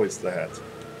tudom, Rolls lehet.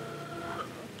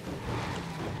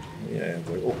 Milyen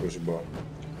vagy okosban.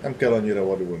 Nem kell annyira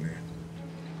vadulni.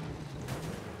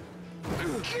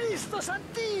 Cristo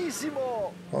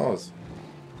Santissimo! Az.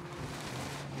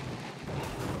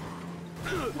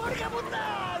 Porca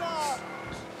puttana!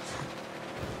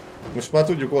 Most már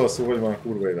tudjuk olaszul, hogy van a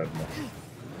kurva életben.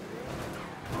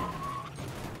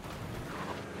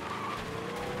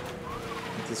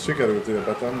 Ez sikerült ide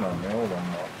betennem? Jó van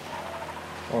már.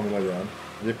 Valami legyen.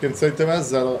 Egyébként szerintem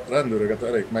ezzel a rendőröket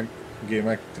elég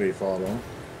megtréfálom.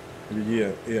 Hogy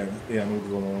így ilyen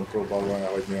útvonalon próbálva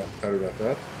elhagyni a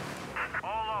területet.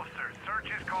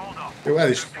 Jó,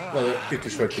 itt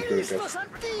is hagytuk őket.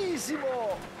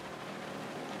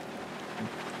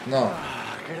 Na.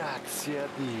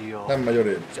 Nem megy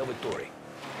odébb.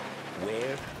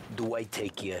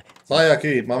 Szállják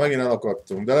ki, már megint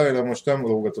elakadtunk, de remélem most nem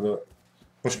lógatod a...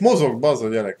 Most mozog, bazd a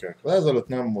gyerekek. Ezelőtt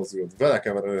nem mozgott,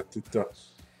 belekeveredett itt a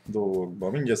dolgokba.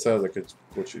 Mindjárt szerzek egy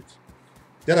kocsit.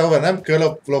 Gyere, hova, nem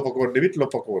kell lopakodni, mit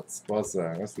lopakodsz?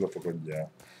 Bazzál, ezt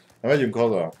lopakodjál. Na, megyünk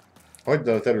haza. Hagyd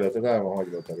el a területet, el van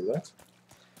hagyva a terület.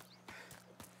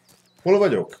 Hol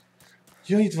vagyok?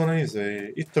 Ja, itt van a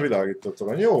izé, itt a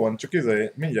világítótorony. Jó van, csak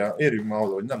izé, mindjárt érjünk már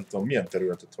haza, hogy nem tudom, milyen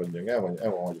területet hagyjunk. El van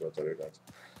hagyva a terület.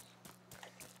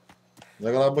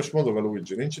 Legalább most mozog a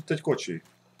Luigi. Nincs itt egy kocsi?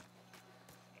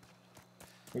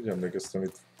 Úgy emlékeztem,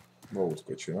 itt volt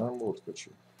kocsi, nem? Volt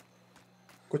kocsi.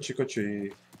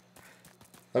 Kocsi.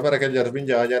 Leverek egyet,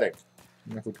 mindjárt a gyerek.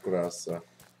 Ne futkorásszál.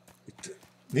 Itt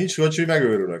nincs kocsi,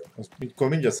 megőrülök. Akkor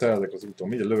mindjárt szerzek az úton,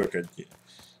 mindjárt lövök egy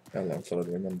ellenfeled,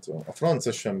 vagy nem tudom. A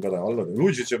francia sem bele, hallod?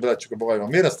 Luigi sem bele, csak a baj van.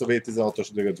 Miért ezt a V16-os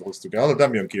dögöt hoztuk el? Hallod,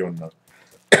 nem jön ki onnan.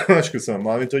 Esküszöm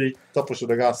már, mint hogy így taposod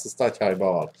a gázt, azt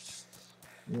tágyhájba áll.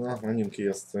 Na, menjünk ki,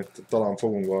 ezt talán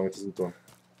fogunk valamit az úton.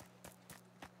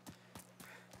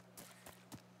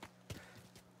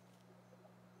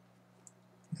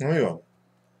 Na, mi van?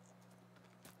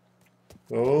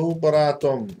 Ó,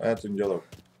 barátom, eltűnt gyalog.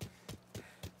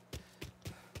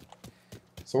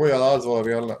 Szóljál, az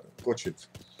valami kocsit.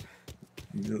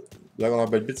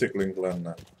 Legalább egy biciklink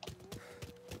lenne.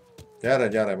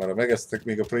 Gyere, mert megesztek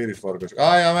még a préri farkas.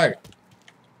 Álljál meg!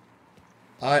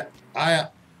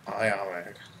 Álljál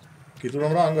meg! Ki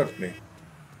tudom rángatni?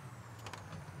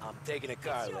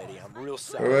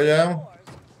 Hölgyem!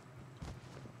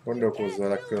 Gondolkozzál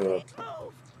legközelebb.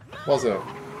 Bazer!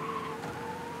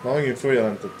 Ma megint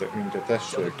följelentettek minket,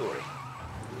 tessék.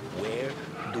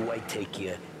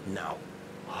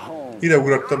 Ide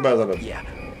ugrottam be az előbb.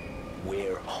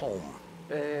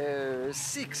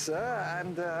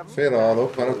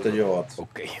 Félreállok, már ott egy javat.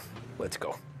 Let's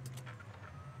go.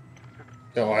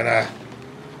 Jaj, ne!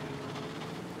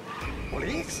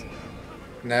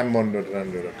 Nem mondod,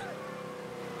 rendőrök.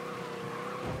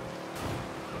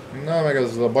 Na, meg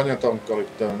ez a banyatankkal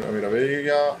itt, amire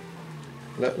végigjár.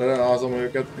 Lerázom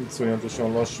őket, mint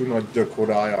szonyatosan lassú, nagy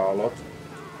dökhorája alatt.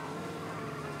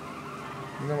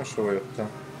 Na, most hova jöttem?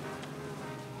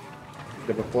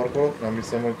 Ide beparkolok, nem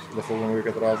hiszem, hogy le fogom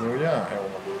őket rázni, ugye? Jó,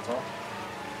 megultam.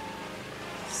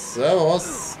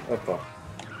 Szevasz! Epa.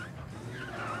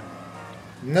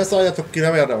 Ne szálljatok ki,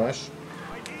 nem érdemes.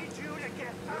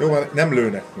 Jó, mert nem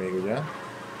lőnek még, ugye?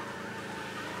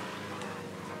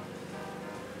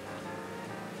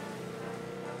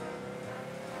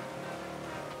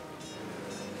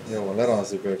 Jó,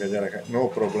 lerázzuk őket, gyerekek. No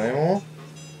problémo.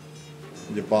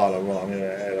 Ugye bálag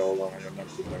valamire erre oldal nagyon nem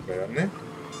tudnak bejönni.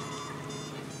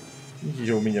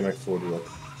 Jó, mindjárt megfordulok.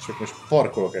 Csak most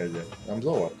parkolok egyet. Nem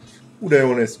zavar? De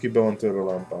jól néz ki, be van törve a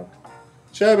lámpánk.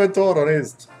 Cselben arra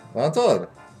nézd! Látod?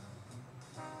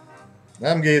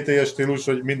 Nem GTA stílus,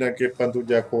 hogy mindenképpen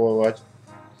tudják hol vagy.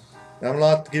 Nem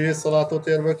lát, kivész a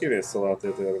látótérből? Kivész a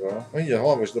látótérből. Mindjárt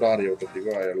hallgassd a rádiót,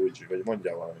 addig várjál Luigi, vagy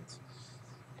mondjál valamit.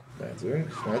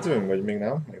 Mehetünk, vagy még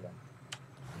nem? Még nem.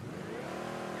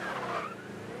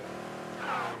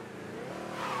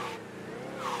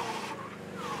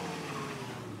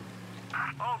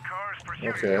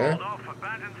 Oké.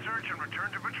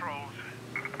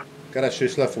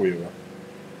 Keresés lefújva.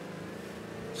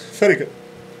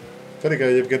 Ferike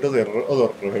egyébként azért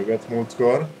röhögött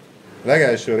múltkor,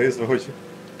 legelső részben, hogy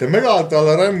te megálltál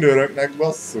a rendőröknek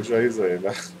basszus a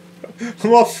izébe.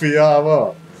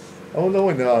 Mafiával! Mondom,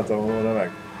 hogy ne álltam volna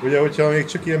meg. Ugye, hogyha még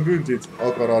csak ilyen büntit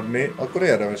akar adni, akkor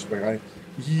érdemes megállni.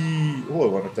 Jíj, hol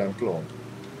van a templom?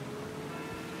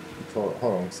 Itt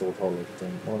harangszót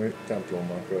hallottam. Valami templom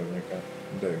van környéken.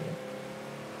 De jó.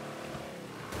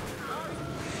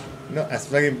 Na,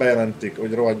 ezt megint bejelentik,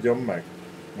 hogy rohadjon meg.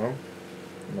 Na?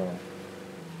 Na.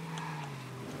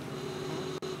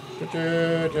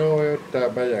 Jó,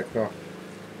 jöttel, megyek, na.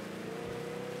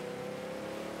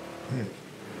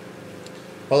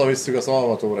 Hazavisszük a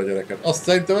szalmatóra, gyereket. Azt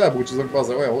szerintem elbúcsúzok,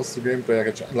 bazdmeg, olyan hosszú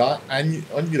gameplayeket csinál.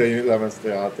 Annyira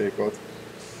élvezte a játékot.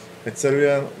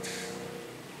 Egyszerűen...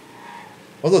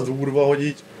 Az a durva, hogy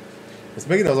így... Ez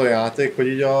megint az a játék, hogy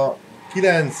így a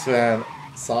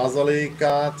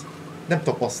 90%-át nem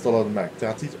tapasztalod meg.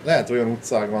 Tehát így lehet olyan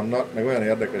utcák vannak, meg olyan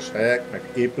érdekes helyek, meg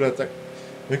épületek,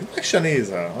 amik meg se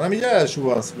nézel, hanem így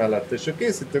elsúvansz mellett, és a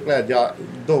készítők lehet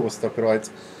dolgoztak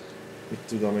rajta, mit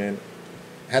tudom én,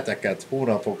 heteket,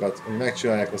 hónapokat, hogy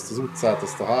megcsinálják azt az utcát,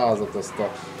 azt a házat, azt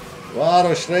a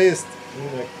városrészt.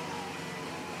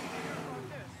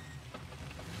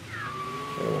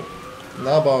 Jó.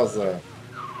 Na bazza!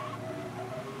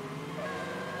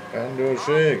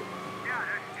 Rendőrség!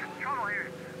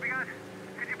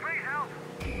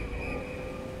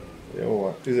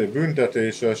 Jó,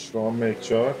 büntetéses van még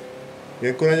csak.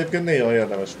 Ilyenkor egyébként néha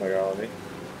érdemes megállni.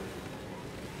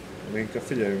 Inkább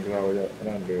figyeljünk rá, hogy a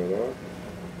rendőrről.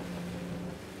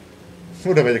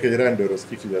 Oda megyek egy rendőrhöz,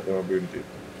 kifizetem a büntit.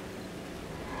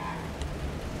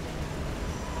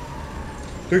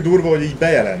 Tök durva, hogy így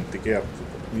bejelentik, érted?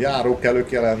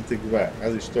 Járókelők jelentik be,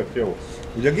 ez is tök jó.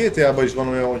 Ugye a GTA-ban is van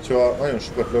olyan, hogyha nagyon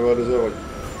sokat lövöldözöl, hogy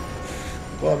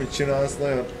valamit csinálsz,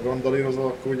 nagyon randalírozol,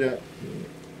 akkor ugye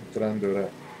itt a rendőre.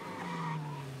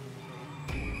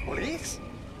 Police?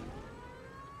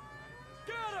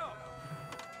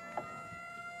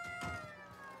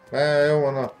 Jó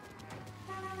van a...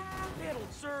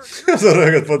 Az a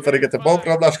rögött pont pedig a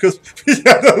bankrablás közben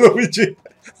figyeld a Luigi!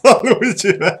 A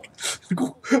Luigi meg!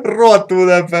 Rohadtul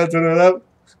nem feltűnő,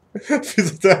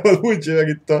 fizetem a Luigi meg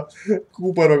itt a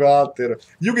kuparog a háttérre.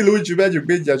 Nyugi Luigi, megyünk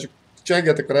mindjárt, csak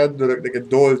csengetek a rendőröknek egy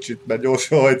dolcsit, mert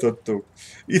gyorsan hajtottuk.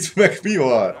 Itt meg mi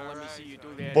van?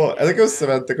 Ezek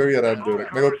összementek a hülye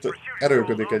rendőrök, meg ott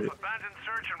erőködik egy...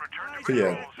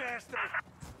 Figyelj!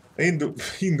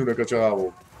 Indulnak a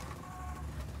csávók.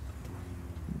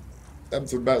 Nem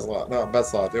tud beszállt, na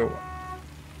beszállt, jó.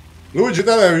 Luigi,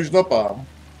 te ne hűsd, apám!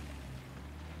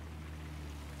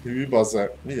 Hű,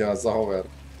 bazze, vigyázz a haver.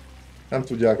 Nem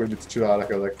tudják, hogy mit csinálnak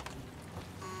ezek.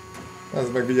 Ez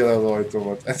meg vigyel az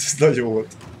ajtómat, ez nagy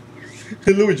volt.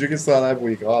 Luigi kiszáll,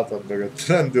 elbújik a hátad mögött,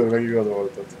 rendőr meg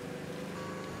igazoltat.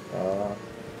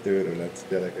 Őrület,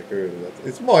 gyerekek, őrület.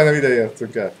 Itt majdnem ide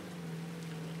értünk el.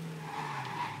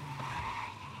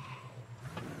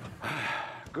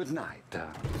 Good night.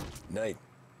 Night.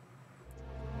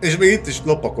 És még itt is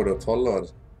lopakodott,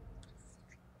 hallod?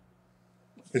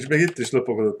 És még itt is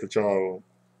lopakodott a csávó.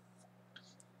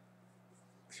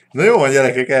 Na jó van,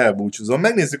 gyerekek, elbúcsúzom.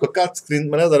 Megnézzük a cutscreen-t,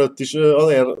 mert ezelőtt is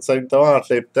azért szerintem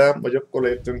átléptem, vagy akkor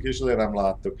léptünk is, azért nem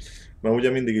láttuk. Mert ugye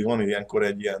mindig van ilyenkor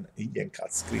egy ilyen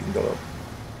cutscreen dolog.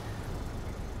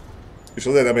 És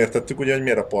azért nem értettük ugye, hogy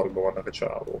miért a parkban vannak a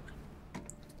csávók.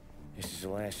 This is the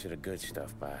last of the good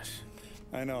stuff, boss.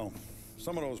 I know.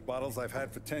 Some of those bottles I've had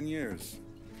for 10 years.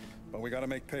 But we gotta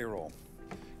make payroll.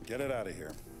 Get it out of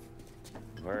here.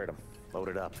 Heard him. Load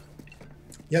it up.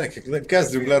 Gyerekek,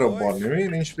 kezdünk lerobbanni. Mi?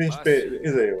 Nincs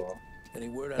izé van.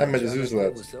 Nem megy az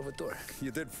üzlet.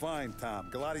 You did fine, Tom.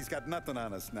 Galati's got nothing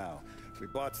on us now. We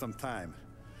bought some time.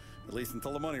 At least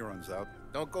until the money runs out.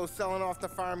 Don't go selling off the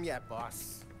farm yet,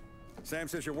 boss. Sam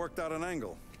says you worked out an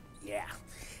angle. Yeah,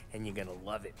 and you're gonna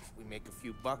love it. We make a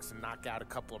few bucks and knock out a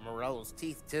couple of Morello's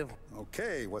teeth, too.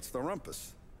 Okay, what's the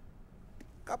rumpus?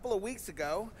 A couple of weeks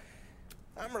ago,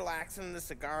 I'm relaxing in the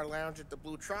cigar lounge at the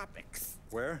Blue Tropics.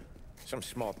 Where? Some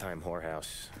small-time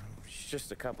whorehouse. It's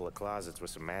just a couple of closets with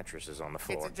some mattresses on the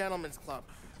floor. It's a gentleman's club.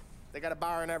 They got a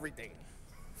bar and everything.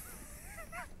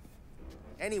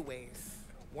 Anyways,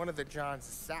 one of the Johns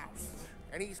is south,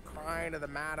 and he's crying to the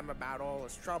madam about all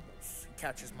his troubles. He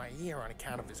catches my ear on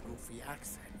account of his goofy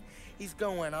accent. He's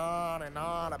going on and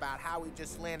on about how he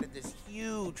just landed this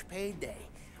huge payday,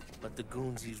 but the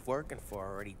goons he's working for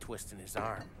are already twisting his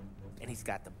arm, and he's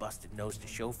got the busted nose to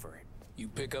show for it. You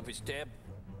pick up his tab?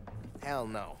 Hell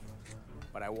no.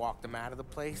 But I walked him out of the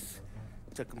place,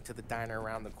 took him to the diner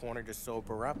around the corner to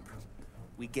sober up.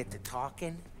 We get to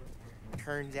talking.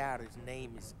 Turns out his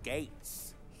name is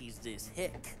Gates. He's this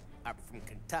hick up from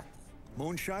Kentucky.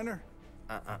 Moonshiner?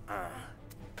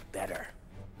 Better.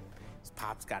 His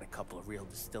pop's got a couple of real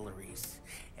distilleries,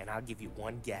 and I'll give you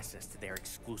one guess as to their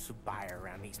exclusive buyer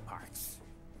around these parts.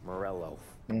 Morello.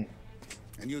 And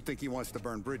you think he wants to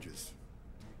burn bridges?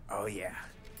 Oh yeah.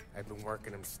 I've been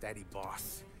working him steady,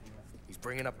 boss. He's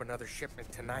bringing up another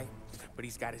shipment tonight, but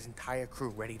he's got his entire crew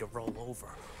ready to roll over.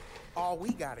 All we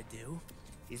gotta do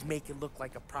is make it look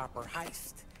like a proper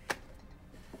heist.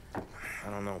 I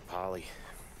don't know, Polly.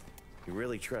 You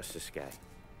really trust this guy?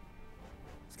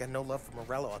 He's got no love for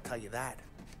Morello, I'll tell you that.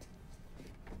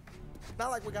 It's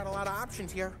not like we got a lot of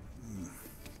options here.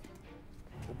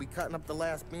 We'll be cutting up the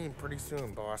last beam pretty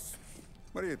soon, boss.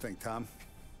 What do you think, Tom?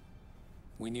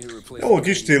 Jó,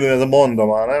 kis stílű ez a banda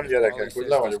már, nem gyerekek? Hogy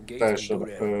le vagyunk teljesen...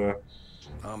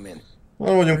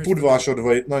 Nem vagyunk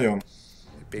pudvásodva itt nagyon.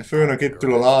 A főnök itt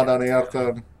ül a ládán,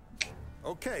 érted?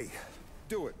 Okay,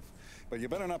 do it. But you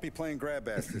better not be playing grab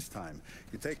ass this time.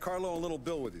 You take Carlo and little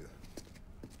Bill with you.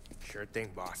 Sure thing,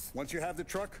 boss. Once you have the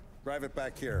truck, drive it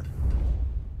back here.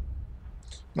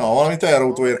 Na, valami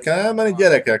teherautóért kell elmenni,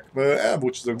 gyerekek,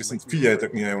 elbúcsúzok, viszont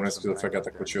figyeljetek, milyen jól ez a fekete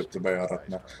kocsi ott a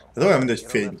bejáratnál. Ez olyan, mint egy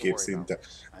fénykép szinte.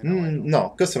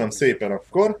 Na, köszönöm szépen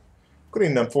akkor. Akkor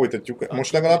innen folytatjuk.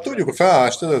 Most legalább tudjuk a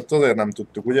felállást, azért nem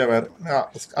tudtuk, ugye, mert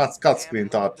a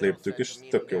cutscreen-t átléptük, és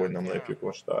tök jó, hogy nem lépjük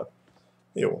most át.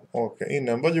 Jó, oké,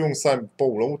 innen vagyunk,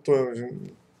 Paul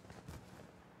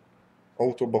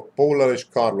autóba Paul-lel és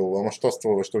Carlo-val. Most azt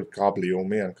olvastam, hogy Cabrio,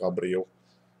 milyen Cabrio.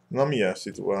 Na, milyen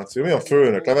szituáció? Mi a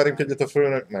főnök? Leverjünk egyet a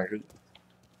főnöknek? Hogy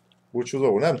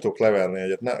búcsúzó? Nem tudok leverni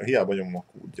egyet, hiába nyomok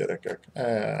úgy, gyerekek.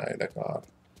 De kár.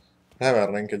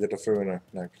 Levernénk egyet a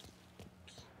főnöknek.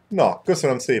 Na,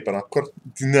 köszönöm szépen, akkor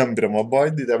nem bírom abba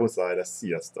hagyni, de muszáj lesz.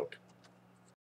 Sziasztok!